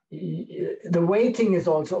the weighting is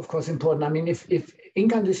also, of course, important. I mean, if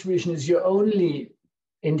income distribution is your only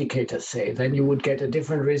indicator, say, then you would get a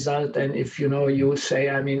different result than if, you say,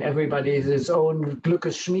 I mean, everybody is his own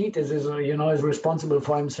Glückes Schmied, is responsible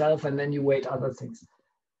for himself, and then you weight other things.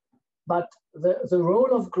 But the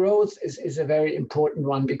role of growth is a very important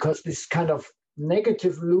one, because this kind of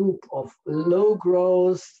negative loop of low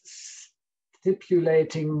growth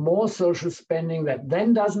stipulating more social spending that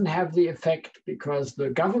then doesn't have the effect because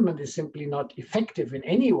the government is simply not effective in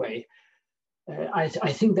any way. I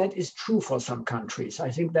think that is true for some countries. I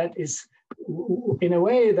think that is, in a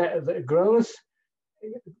way, the growth,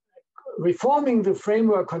 reforming the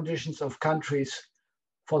framework conditions of countries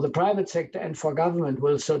for the private sector and for government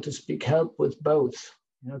will, so to speak, help with both.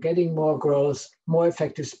 Getting more growth, more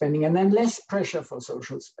effective spending, and then less pressure for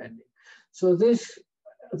social spending. So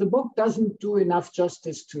the book doesn't do enough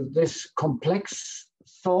justice to this complex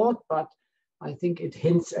thought, but I think it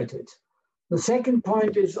hints at it. The second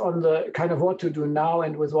point is on the kind of what to do now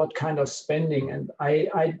and with what kind of spending. And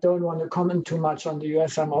I don't want to comment too much on the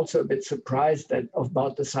US. I'm also a bit surprised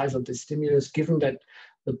about the size of the stimulus, given that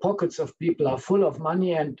the pockets of people are full of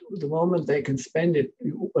money, and the moment they can spend it,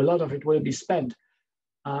 a lot of it will be spent.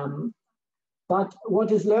 But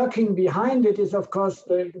what is lurking behind it is, of course,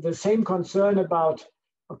 the same concern about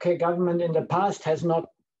okay, government in the past has not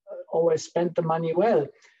always spent the money well.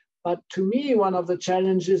 But to me, one of the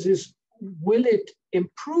challenges is, will it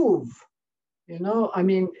improve? You know, I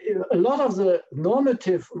mean, a lot of the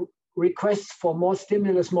normative requests for more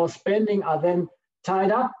stimulus, more spending are then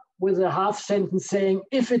tied up with a half sentence saying,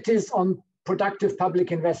 if it is on productive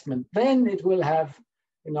public investment, then it will have,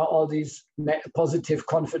 you know, all these positive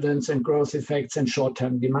confidence and growth effects and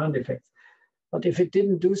short-term demand effects. But if it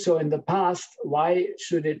didn't do so in the past, why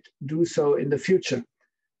should it do so in the future?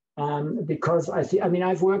 Because I mean,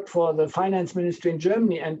 I've worked for the finance ministry in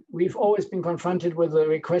Germany, and we've always been confronted with a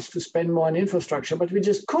request to spend more on infrastructure, but we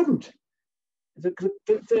just couldn't.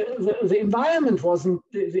 The environment wasn't,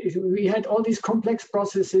 we had all these complex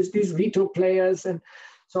processes, these veto players and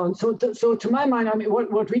so on. So to my mind, I mean,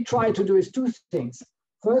 what we try to do is two things.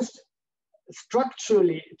 First,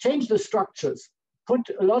 structurally change the structures, put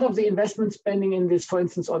a lot of the investment spending in this, for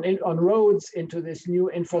instance, on roads into this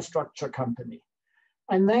new infrastructure company.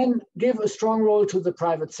 And then give a strong role to the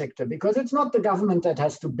private sector, because it's not the government that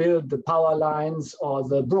has to build the power lines or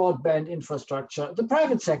the broadband infrastructure. The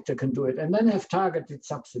private sector can do it, and then have targeted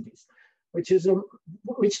subsidies, which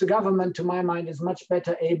the government, to my mind, is much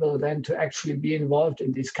better able than to actually be involved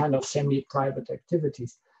in these kind of semi-private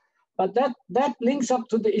activities. But that links up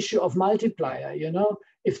to the issue of multiplier. You know,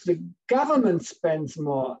 if the government spends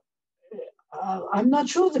more, I'm not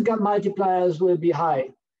sure the multipliers will be high.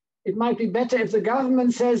 It might be better if the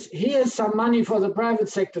government says, here's some money for the private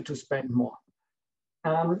sector to spend more.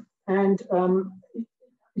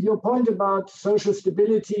 Your point about social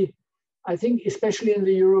stability, I think, especially in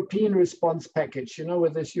the European response package, you know,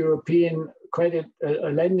 with this European credit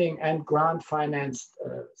lending and grant financed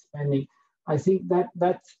spending, I think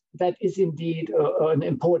that is indeed an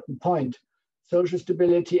important point. Social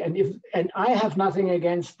stability, and I have nothing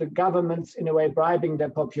against the governments in a way bribing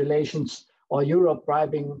their populations, or Europe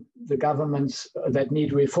bribing the governments that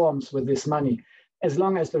need reforms with this money, as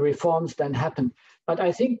long as the reforms then happen. But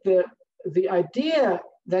I think the idea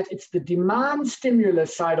that it's the demand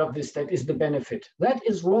stimulus side of this that is the benefit, that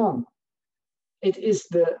is wrong. It is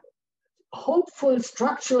the hopeful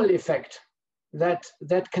structural effect that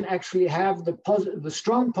can actually have the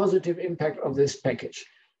strong positive impact of this package.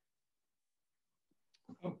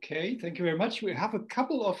 Okay, thank you very much. We have a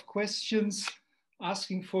couple of questions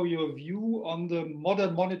asking for your view on the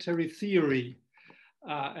modern monetary theory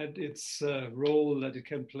and its role that it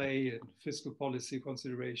can play in fiscal policy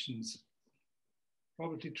considerations,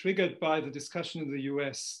 probably triggered by the discussion in the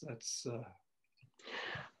US. That's.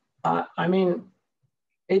 I mean,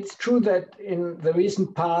 it's true that in the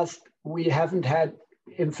recent past, we haven't had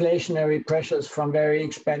inflationary pressures from very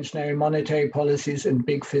expansionary monetary policies and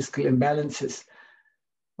big fiscal imbalances.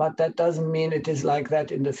 But that doesn't mean it is like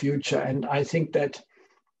that in the future. And I think that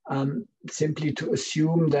simply to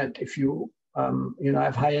assume that if you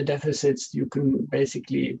have higher deficits, you can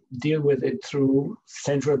basically deal with it through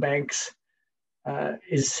central banks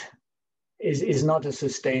is not a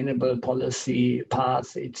sustainable policy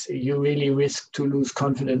path. You really risk to lose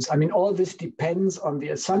confidence. I mean, all this depends on the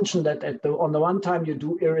assumption that on the one time you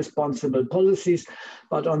do irresponsible policies,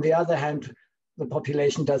 but on the other hand, the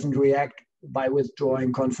population doesn't react by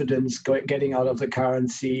withdrawing confidence, getting out of the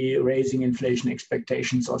currency, raising inflation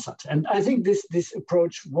expectations or such. And I think this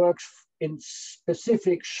approach works in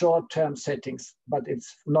specific short-term settings, but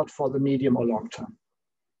it's not for the medium or long term.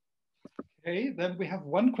 Okay, then we have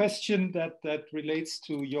one question that relates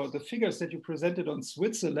to the figures that you presented on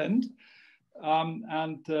Switzerland.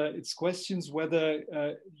 It's questions whether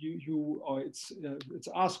it's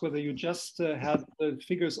asked whether you just had the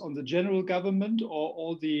figures on the general government or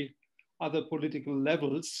all the other political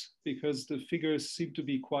levels, because the figures seem to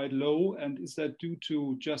be quite low. And is that due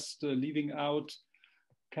to just leaving out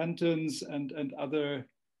cantons and other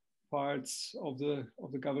parts of the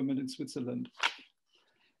government in Switzerland?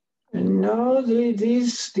 No,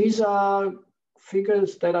 these are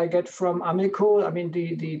figures that I get from Amico. I mean,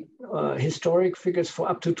 the historic figures for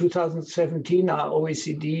up to 2017 are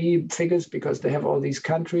OECD figures because they have all these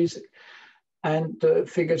countries. And the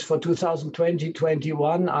figures for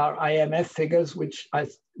 2020-21 are IMF figures, which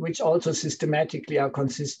also systematically are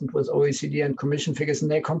consistent with OECD and Commission figures,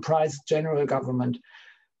 and they comprise general government.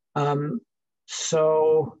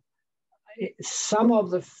 So some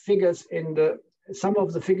of the figures in the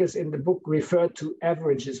book refer to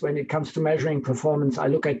averages when it comes to measuring performance. I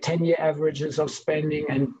look at 10-year averages of spending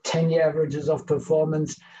and 10-year averages of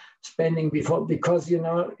performance spending because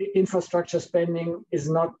infrastructure spending is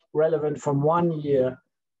not relevant from 1 year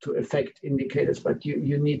to affect indicators, but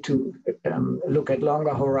you need to look at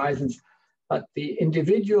longer horizons. But the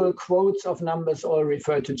individual quotes of numbers all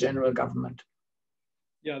refer to general government.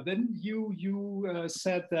 Yeah, then you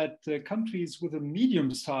said that countries with a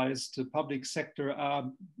medium-sized public sector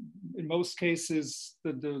are, in most cases,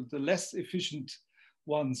 the less efficient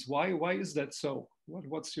ones. Why is that so?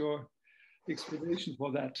 What's your explanation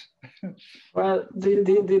for that? Well,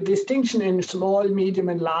 the distinction in small, medium,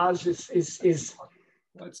 and large is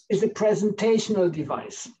a presentational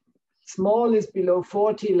device. Small is below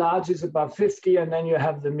 40, large is above 50, and then you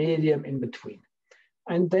have the medium in between.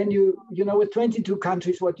 And then you know, with 22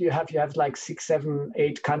 countries, what you have like 6, 7,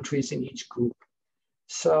 8 countries in each group.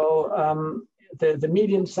 So the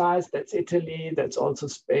medium size, that's Italy, that's also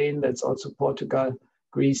Spain, that's also Portugal,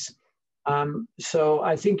 Greece. So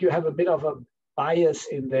I think you have a bit of a bias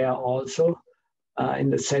in there also, in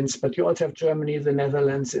the sense, but you also have Germany, the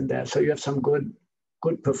Netherlands in there. So you have some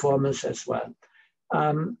good performance as well.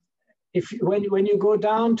 When you go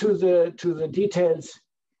down to the details,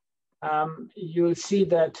 you'll see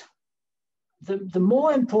that the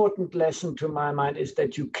more important lesson to my mind is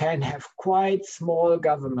that you can have quite small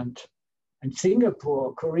government. And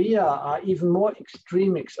Singapore, Korea are even more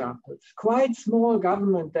extreme examples. Quite small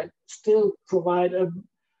government that still provide a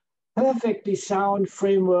perfectly sound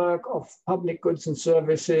framework of public goods and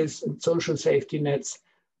services and social safety nets,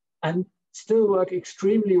 and still work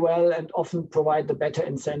extremely well and often provide the better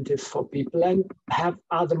incentives for people and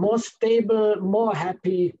are the more stable, more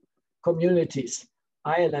happy communities.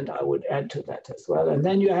 Ireland, I would add to that as well. And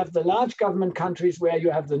then you have the large government countries where you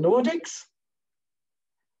have the Nordics,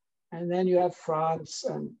 and then you have France,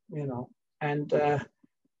 and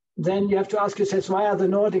then you have to ask yourself, why are the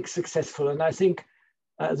Nordics successful? And I think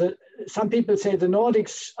some people say the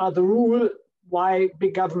Nordics are the rule why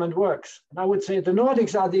big government works. And I would say the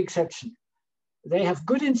Nordics are the exception. They have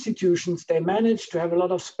good institutions. They manage to have a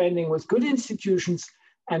lot of spending with good institutions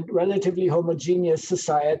and relatively homogeneous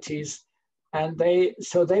societies. And they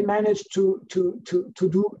manage to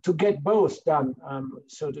get both done,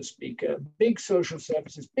 so to speak. Big social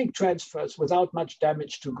services, big transfers without much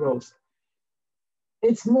damage to growth.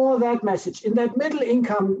 It's more that message. In that middle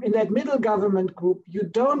income, in that middle government group, you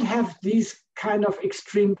don't have these kind of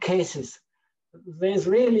extreme cases. There's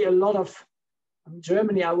really a lot of,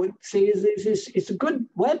 Germany, I would say, it's a good,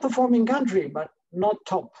 well-performing country, but not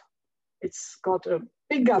top. It's got a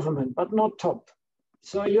big government, but not top.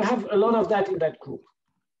 So you have a lot of that in that group.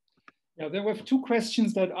 Yeah, there were 2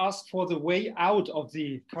 questions that asked for the way out of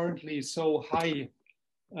the currently so high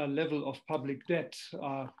level of public debt.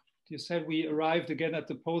 You said we arrived again at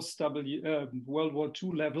the post-World War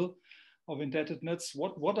II level of indebtedness.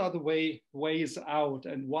 What are the ways out?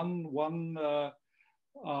 And one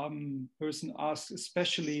person asked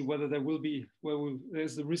especially whether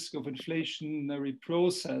there's the risk of inflationary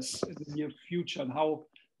process in the near future, and how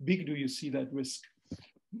big do you see that risk?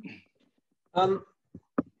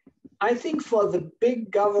 I think for the big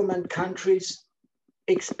government countries,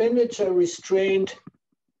 expenditure restraint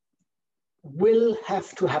will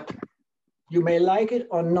have to happen. You may like it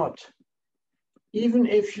or not. Even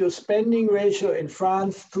if your spending ratio in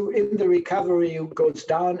France in the recovery goes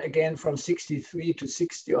down again from 63 to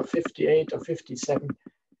 60 or 58 or 57,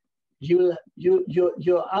 you're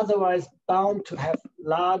otherwise bound to have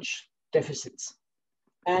large deficits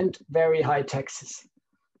and very high taxes.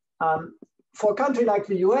 For a country like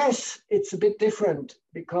the US, it's a bit different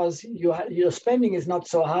because your spending is not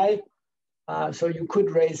so high. So you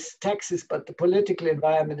could raise taxes, but the political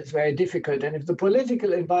environment is very difficult. And if the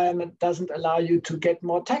political environment doesn't allow you to get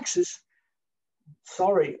more taxes,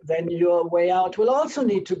 sorry, then your way out will also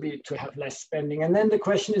need to have less spending. And then the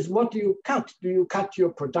question is, what do you cut? Do you cut your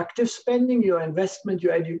productive spending, your investment,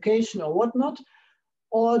 your education, or whatnot?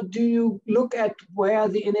 Or do you look at where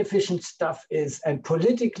the inefficient stuff is? And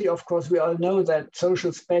politically, of course, we all know that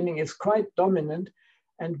social spending is quite dominant.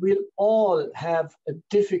 And we'll all have a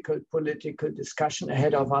difficult political discussion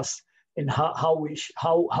ahead of us in how we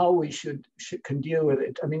can deal with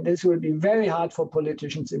it. I mean, this will be very hard for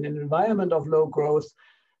politicians in an environment of low growth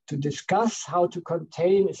to discuss how to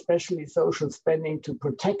contain, especially social spending, to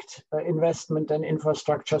protect investment and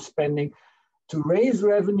infrastructure spending, to raise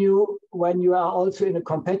revenue when you are also in a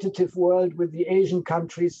competitive world with the Asian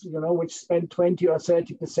countries, which spend 20 or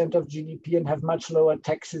 30% of GDP and have much lower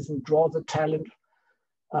taxes and draw the talent.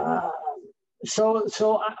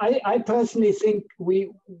 So I personally think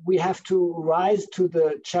we have to rise to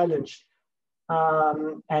the challenge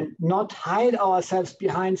and not hide ourselves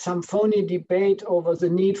behind some phony debate over the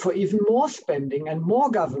need for even more spending and more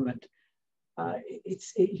government.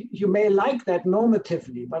 You may like that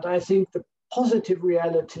normatively, but I think the positive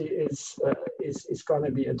reality is going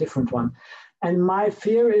to be a different one. And my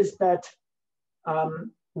fear is that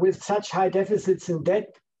with such high deficits in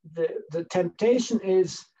debt, the temptation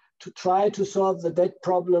is to try to solve the debt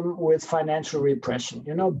problem with financial repression.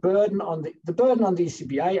 You know, burden on the burden on the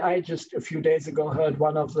ECB. I just a few days ago heard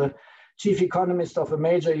one of the chief economists of a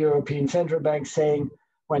major European central bank saying,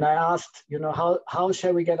 when I asked, you know, how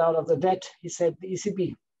shall we get out of the debt? He said, the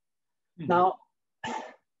ECB. Mm-hmm. Now,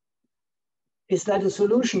 is that a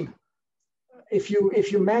solution? If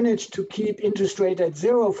you manage to keep interest rate at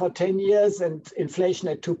 0 for 10 years and inflation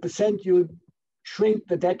at 2%, you shrink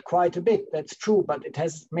the debt quite a bit. That's true, but it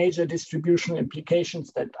has major distributional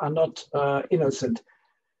implications that are not innocent.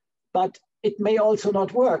 But it may also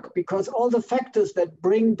not work because all the factors that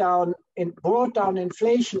brought down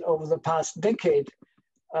inflation over the past decade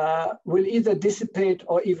will either dissipate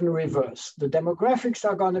or even reverse. The demographics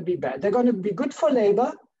are going to be bad. They're going to be good for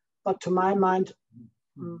labor, but to my mind,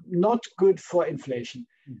 not good for inflation.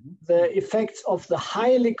 Mm-hmm. The effects of the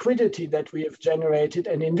high liquidity that we have generated,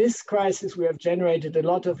 and in this crisis we have generated a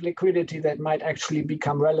lot of liquidity that might actually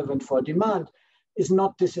become relevant for demand, is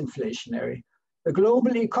not disinflationary. The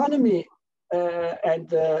global economy and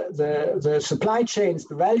the supply chains,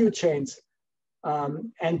 the value chains,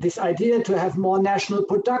 and this idea to have more national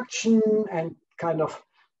production and kind of,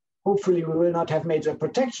 hopefully we will not have major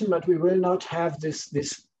protection, but we will not have this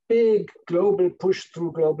big global push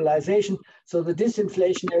through globalization. So the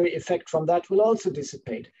disinflationary effect from that will also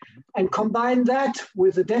dissipate. And combine that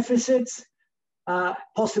with the deficits,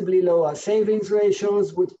 possibly lower savings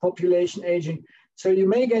ratios with population aging. So you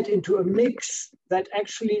may get into a mix that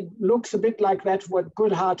actually looks a bit like that what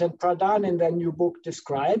Goodhart and Pradhan in their new book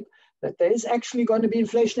describe, that there is actually going to be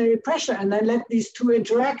inflationary pressure, and then let these two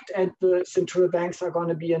interact, and the central banks are going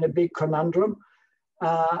to be in a big conundrum.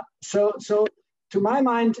 So to my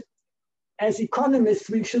mind, as economists,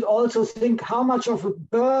 we should also think how much of a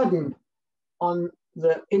burden on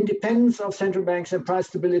the independence of central banks and price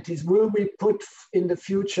stabilities will we put in the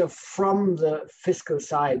future from the fiscal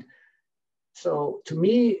side. So to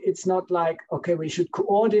me, it's not like, okay, we should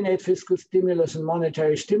coordinate fiscal stimulus and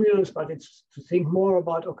monetary stimulus, but it's to think more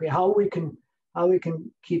about, okay, how we can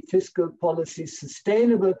keep fiscal policies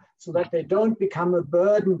sustainable so that they don't become a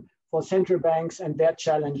burden for central banks and their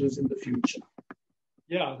challenges in the future.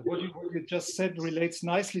 Yeah, what you just said relates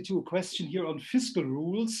nicely to a question here on fiscal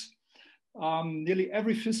rules. Nearly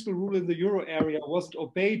every fiscal rule in the euro area wasn't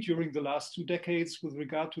obeyed during the last 2 decades. With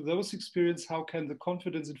regard to those experiences, how can the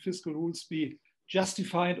confidence in fiscal rules be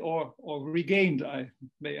justified or regained, I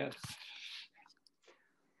may add?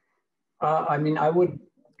 I mean, I would,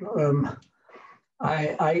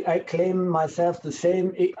 I claim myself the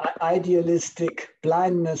same idealistic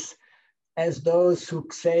blindness as those who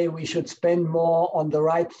say we should spend more on the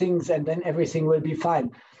right things and then everything will be fine.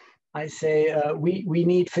 I say we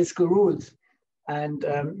need fiscal rules. And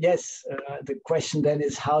yes, the question then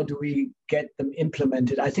is how do we get them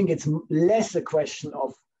implemented? I think it's less a question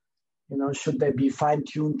of, you know, should they be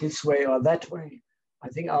fine-tuned this way or that way? I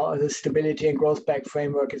think the Stability and Growth Pact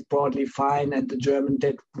framework is broadly fine and the German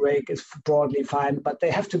debt brake is broadly fine, but they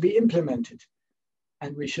have to be implemented.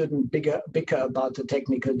 And we shouldn't bicker about the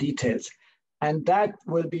technical details. And that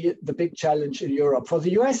will be the big challenge in Europe. For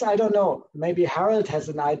the US, I don't know. Maybe Harold has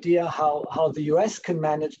an idea how the US can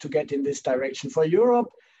manage to get in this direction. For Europe,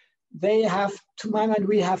 they have, to my mind,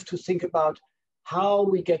 we have to think about how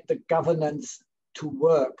we get the governance to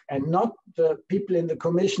work and not the people in the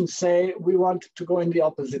Commission say we want to go in the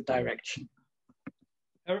opposite direction.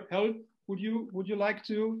 Harold, would you like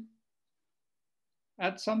to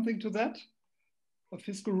add something to that? Of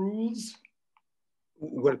fiscal rules?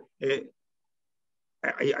 Well,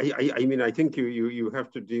 I mean, I think you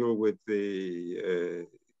have to deal with the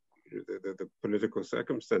political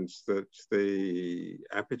circumstance that the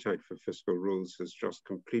appetite for fiscal rules has just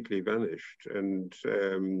completely vanished, and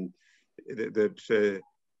that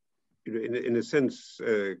in a sense,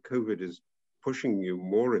 COVID is pushing you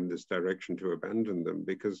more in this direction to abandon them,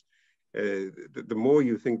 because the more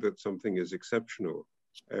you think that something is exceptional,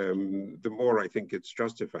 the more I think it's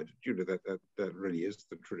justified. That really is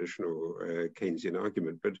the traditional Keynesian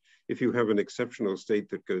argument. But if you have an exceptional state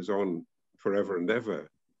that goes on forever and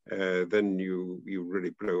ever, then you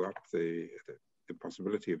really blow up the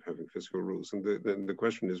possibility of having fiscal rules. And then the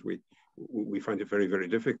question is, we find it very, very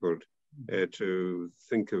difficult to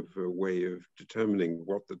think of a way of determining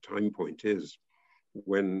what the time point is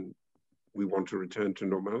when we want to return to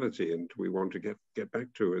normality and we want to get back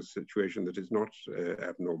to a situation that is not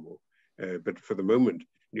abnormal. But for the moment,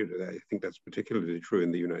 I think that's particularly true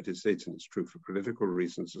in the United States, and it's true for political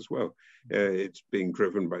reasons as well. It's being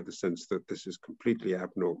driven by the sense that this is completely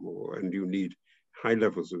abnormal and you need high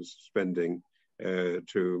levels of spending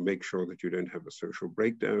to make sure that you don't have a social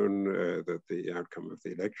breakdown, that the outcome of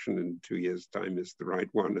the election in 2 years' time is the right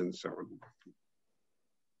one, and so on.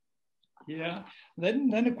 Yeah,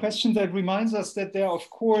 then a question that reminds us that there are, of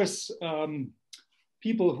course,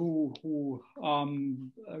 people who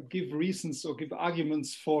give reasons or give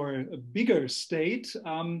arguments for a bigger state.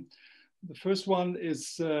 The first one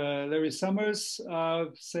is Larry Summers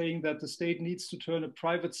saying that the state needs to turn a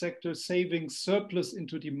private sector savings surplus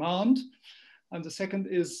into demand. And the second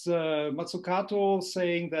is Mazzucato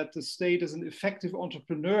saying that the state is an effective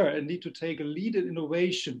entrepreneur and need to take a lead in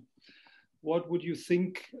innovation. What would you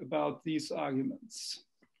think about these arguments?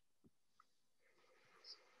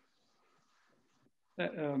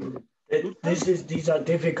 These are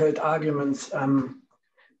difficult arguments.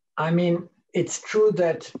 I mean, it's true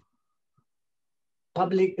that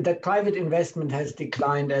private investment has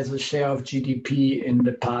declined as a share of GDP in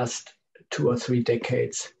the past 2 or 3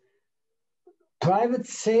 decades. Private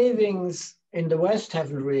savings in the West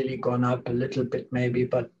haven't really gone up, a little bit maybe,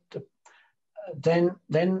 but then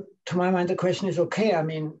to my mind, the question is, okay, I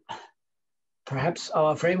mean, perhaps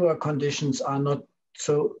our framework conditions are not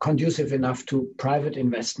so conducive enough to private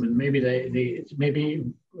investment. Maybe maybe,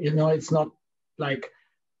 you know, it's not like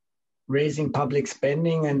raising public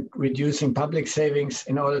spending and reducing public savings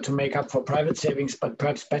in order to make up for private savings, but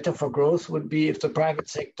perhaps better for growth would be if the private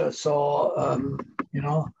sector saw, you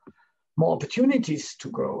know, more opportunities to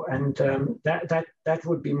grow. And that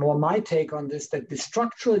would be more my take on this, that the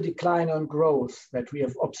structural decline on growth that we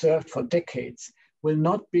have observed for decades will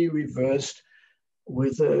not be reversed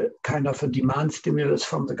with a kind of a demand stimulus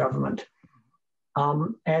from the government.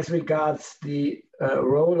 As regards the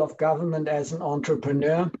role of government as an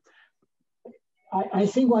entrepreneur, I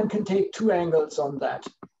think one can take 2 angles on that.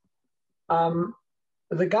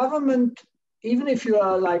 The government, even if you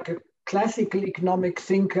are like a classical economic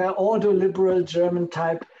thinker, ordo-liberal German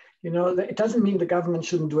type, you know, it doesn't mean the government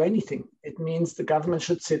shouldn't do anything. It means the government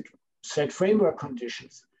should set framework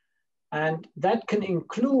conditions. And that can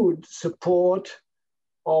include support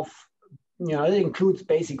of, you know, it includes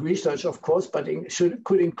basic research, of course, but it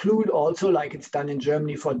could include also, like it's done in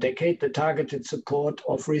Germany for a decade, the targeted support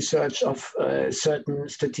of research of certain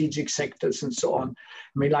strategic sectors and so on.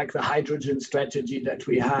 I mean, like the hydrogen strategy that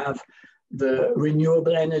we have, the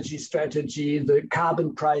renewable energy strategy, the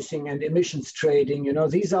carbon pricing and emissions trading. You know,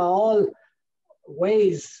 these are all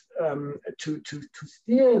ways to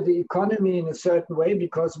steer the economy in a certain way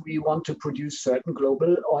because we want to produce certain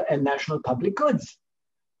global and national public goods.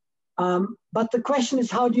 But the question is,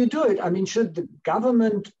 how do you do it? I mean, should the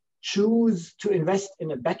government choose to invest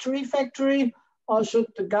in a battery factory, or should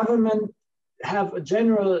the government have a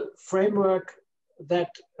general framework that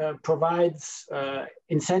provides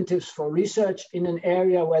incentives for research in an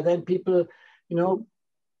area where then people, you know,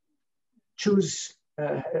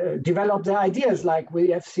 develop their ideas, like we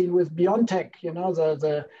have seen with BioNTech, you know,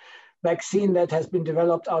 the vaccine that has been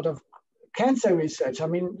developed out of cancer research. I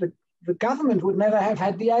mean, the government would never have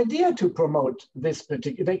had the idea to promote this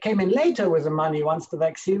particular. They came in later with the money once the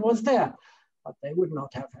vaccine was there, but they would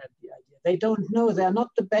not have had the idea. They don't know, they're not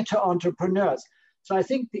the better entrepreneurs. So I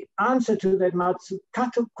think the answer to that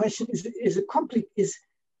Mazzucato question is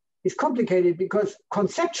complicated, because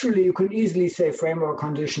conceptually you can easily say framework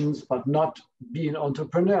conditions, but not be an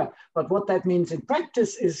entrepreneur. But what that means in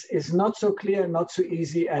practice is not so clear, not so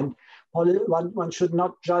easy, and one should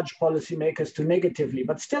not judge policymakers too negatively.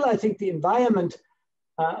 But still, I think the environment,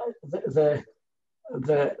 the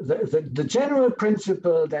general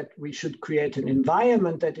principle that we should create an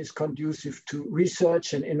environment that is conducive to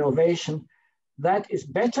research and innovation, that is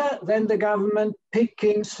better than the government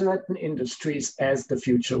picking certain industries as the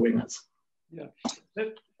future winners. Yeah.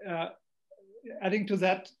 Adding to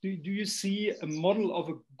that, do you see a model of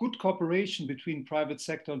a good cooperation between private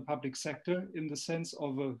sector and public sector in the sense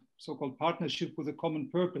of a so-called partnership with a common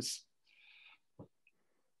purpose?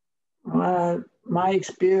 My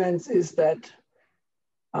experience is that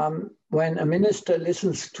when a minister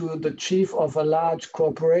listens to the chief of a large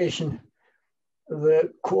corporation,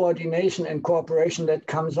 the coordination and cooperation that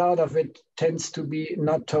comes out of it tends to be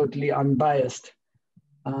not totally unbiased.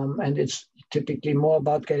 And it's typically more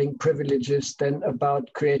about getting privileges than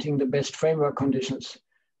about creating the best framework conditions.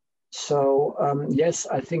 So yes,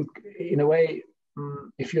 I think in a way,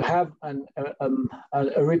 if you have a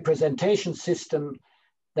representation system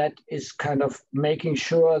that is kind of making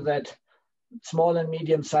sure that small and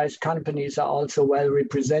medium-sized companies are also well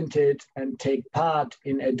represented and take part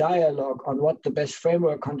in a dialogue on what the best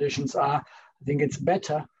framework conditions are, I think it's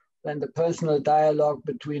better than the personal dialogue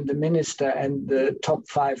between the minister and the top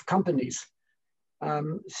 5 companies.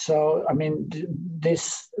 So I mean,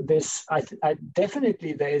 I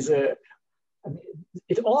definitely there is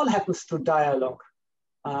it all happens through dialogue.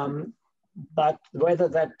 But whether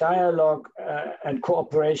that dialogue and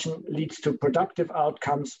cooperation leads to productive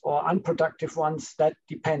outcomes or unproductive ones, that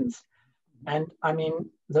depends. And I mean,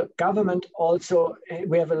 the government also,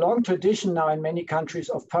 we have a long tradition now in many countries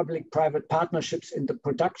of public-private partnerships in the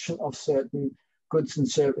production of certain goods and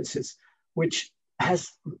services, which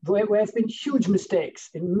where have been huge mistakes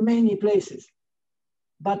in many places.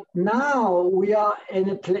 But now we are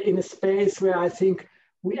in a space where I think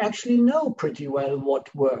we actually know pretty well what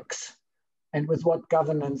works and with what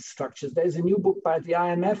governance structures. There's a new book by the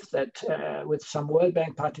IMF that, with some World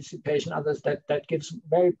Bank participation, others that gives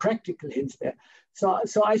very practical hints there. So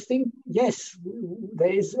I think, yes,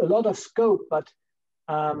 there is a lot of scope, but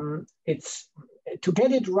to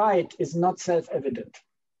get it right is not self-evident.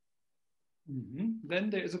 Then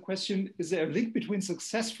there is a question, is there a link between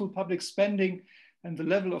successful public spending and the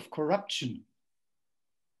level of corruption?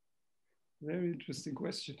 Very interesting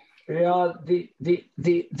question. Yeah,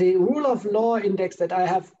 the rule of law index that I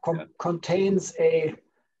have contains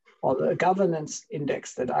or the governance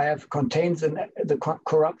index that I have contains the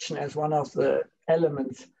corruption as one of the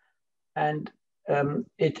elements. And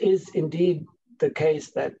it is indeed the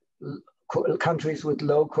case that countries with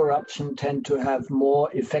low corruption tend to have more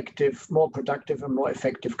effective, more productive and more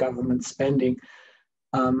effective government spending.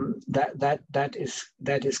 That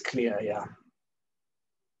is clear, yeah.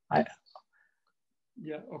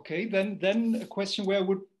 Yeah, okay, then a question where I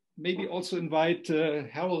would maybe also invite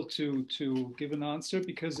Harold to give an answer,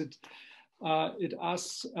 because it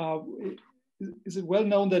asks, is it well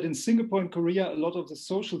known that in Singapore and Korea, a lot of the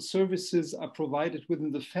social services are provided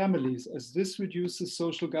within the families, as this reduces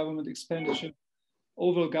social government expenditure?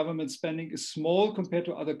 Overall government spending is small compared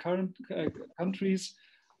to other current countries.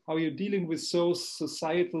 How are you dealing with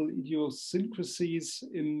societal idiosyncrasies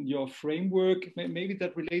in your framework? Maybe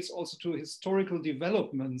that relates also to historical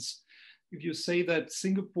developments. If you say that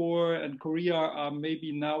Singapore and Korea are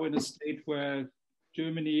maybe now in a state where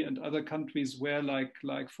Germany and other countries were like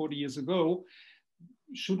 40 years ago,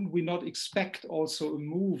 shouldn't we not expect also a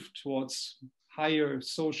move towards higher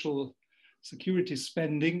social security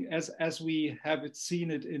spending as we have seen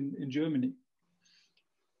it in Germany?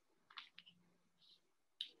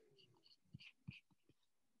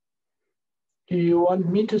 Do you want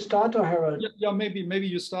me to start or Harold? Yeah, maybe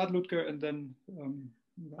you start, Ludger, and then.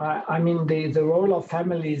 I mean, the role of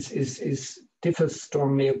families differs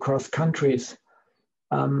strongly across countries,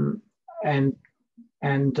 I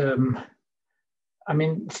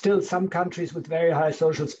mean, still some countries with very high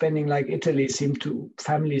social spending, like Italy,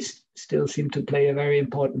 families still seem to play a very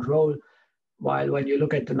important role. While when you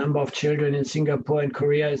look at the number of children in Singapore and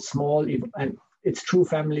Korea, it's small, and it's true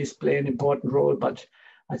families play an important role, but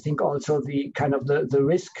I think also the kind of the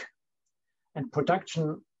risk and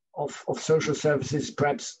production of social services,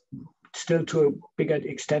 perhaps still to a bigger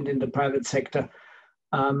extent in the private sector.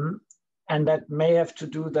 And that may have to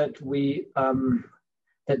do that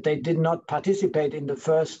that they did not participate in the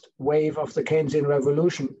first wave of the Keynesian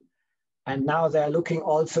revolution. And now they're looking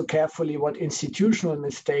also carefully what institutional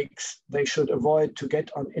mistakes they should avoid to get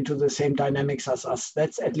into the same dynamics as us.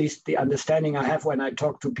 That's at least the understanding I have when I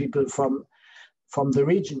talk to people from the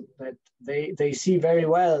region, that they see very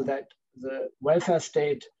well that the welfare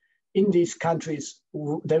state in these countries,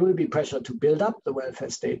 there will be pressure to build up the welfare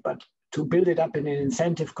state, but to build it up in an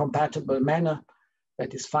incentive compatible manner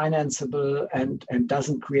that is financeable and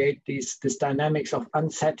doesn't create this dynamics of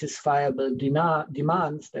unsatisfiable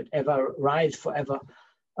demands that ever rise forever.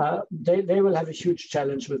 They will have a huge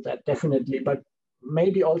challenge with that, definitely, but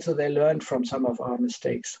maybe also they learned from some of our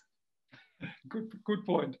mistakes. Good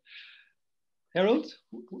point. Harold,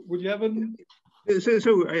 would you have an?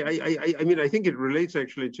 So I mean, I think it relates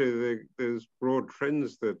actually to those broad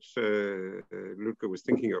trends that Ludger was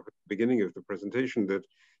thinking of at the beginning of the presentation, that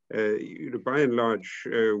by and large,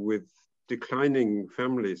 with declining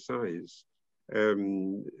family size,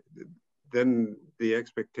 then the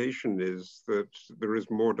expectation is that there is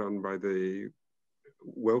more done by the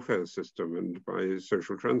welfare system and by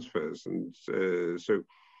social transfers. And so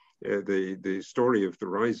the story of the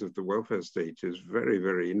rise of the welfare state is very,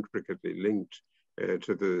 very intricately linked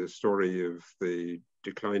to the story of the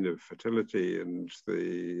decline of fertility and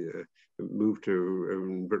the move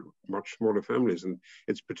to much smaller families. And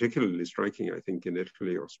it's particularly striking, I think, in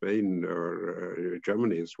Italy or Spain or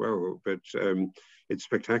Germany as well, but it's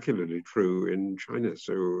spectacularly true in China.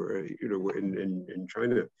 So, in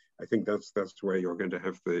China, I think that's where you're going to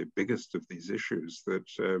have the biggest of these issues, that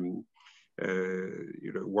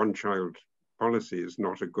one-child policy is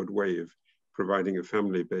not a good way of providing a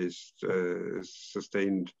family-based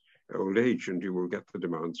sustained old age, and you will get the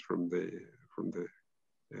demands from the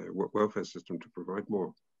welfare system to provide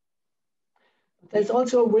more. There's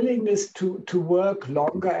also a willingness to work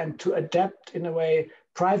longer and to adapt in a way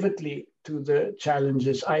privately to the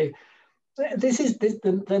challenges. This is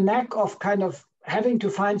the knack of kind of having to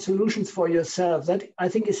find solutions for yourself that I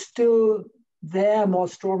think is still there more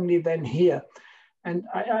strongly than here. And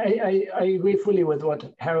I agree fully with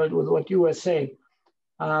what Harold, with what you were saying.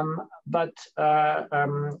 That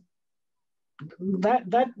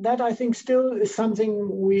I think still is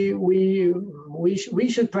something we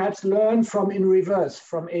should perhaps learn from in reverse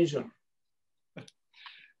from Asia.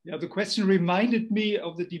 Yeah, the question reminded me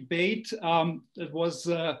of the debate that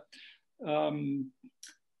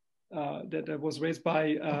was raised by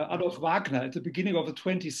Adolf Wagner at the beginning of the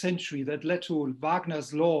 20th century that led to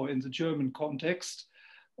Wagner's law in the German context,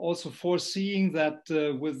 also foreseeing that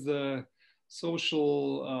with the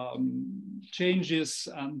social changes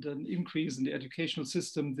and an increase in the educational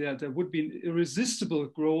system, there would be an irresistible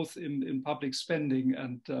growth in public spending.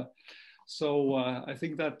 And so I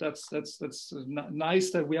think that's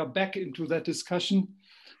nice that we are back into that discussion.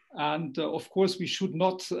 And of course, we should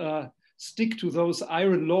not stick to those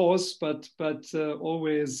iron laws, but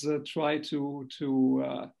always try to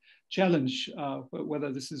challenge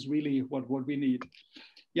whether this is really what we need.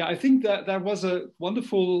 Yeah, I think that was a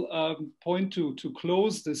wonderful point to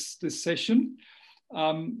close this session.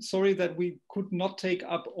 Sorry that we could not take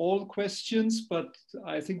up all questions, but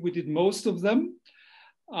I think we did most of them.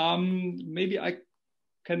 Maybe I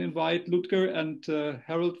can invite Ludger and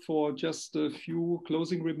Harold for just a few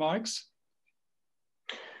closing remarks.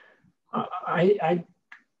 I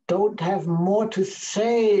don't have more to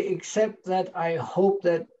say except that I hope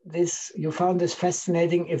that you found this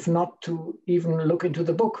fascinating, if not to even look into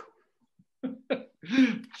the book.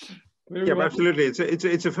 Yeah, absolutely.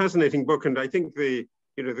 It's a fascinating book, and I think the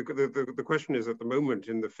question is at the moment,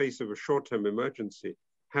 in the face of a short-term emergency,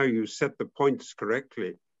 how you set the points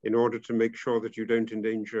correctly in order to make sure that you don't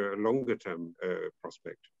endanger a longer-term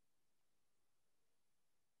prospect.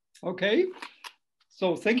 Okay.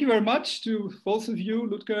 So thank you very much to both of you,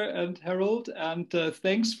 Ludger and Harold, and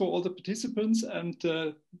thanks for all the participants and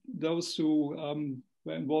those who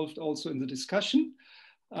were involved also in the discussion.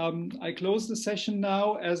 I close the session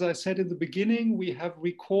now. As I said in the beginning, we have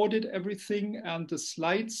recorded everything, and the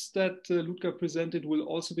slides that Ludger presented will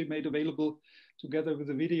also be made available together with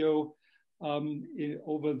the video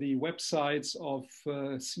over the websites of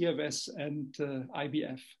CFS and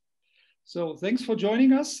IBF. So thanks for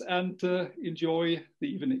joining us, and enjoy the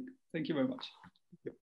evening. Thank you very much.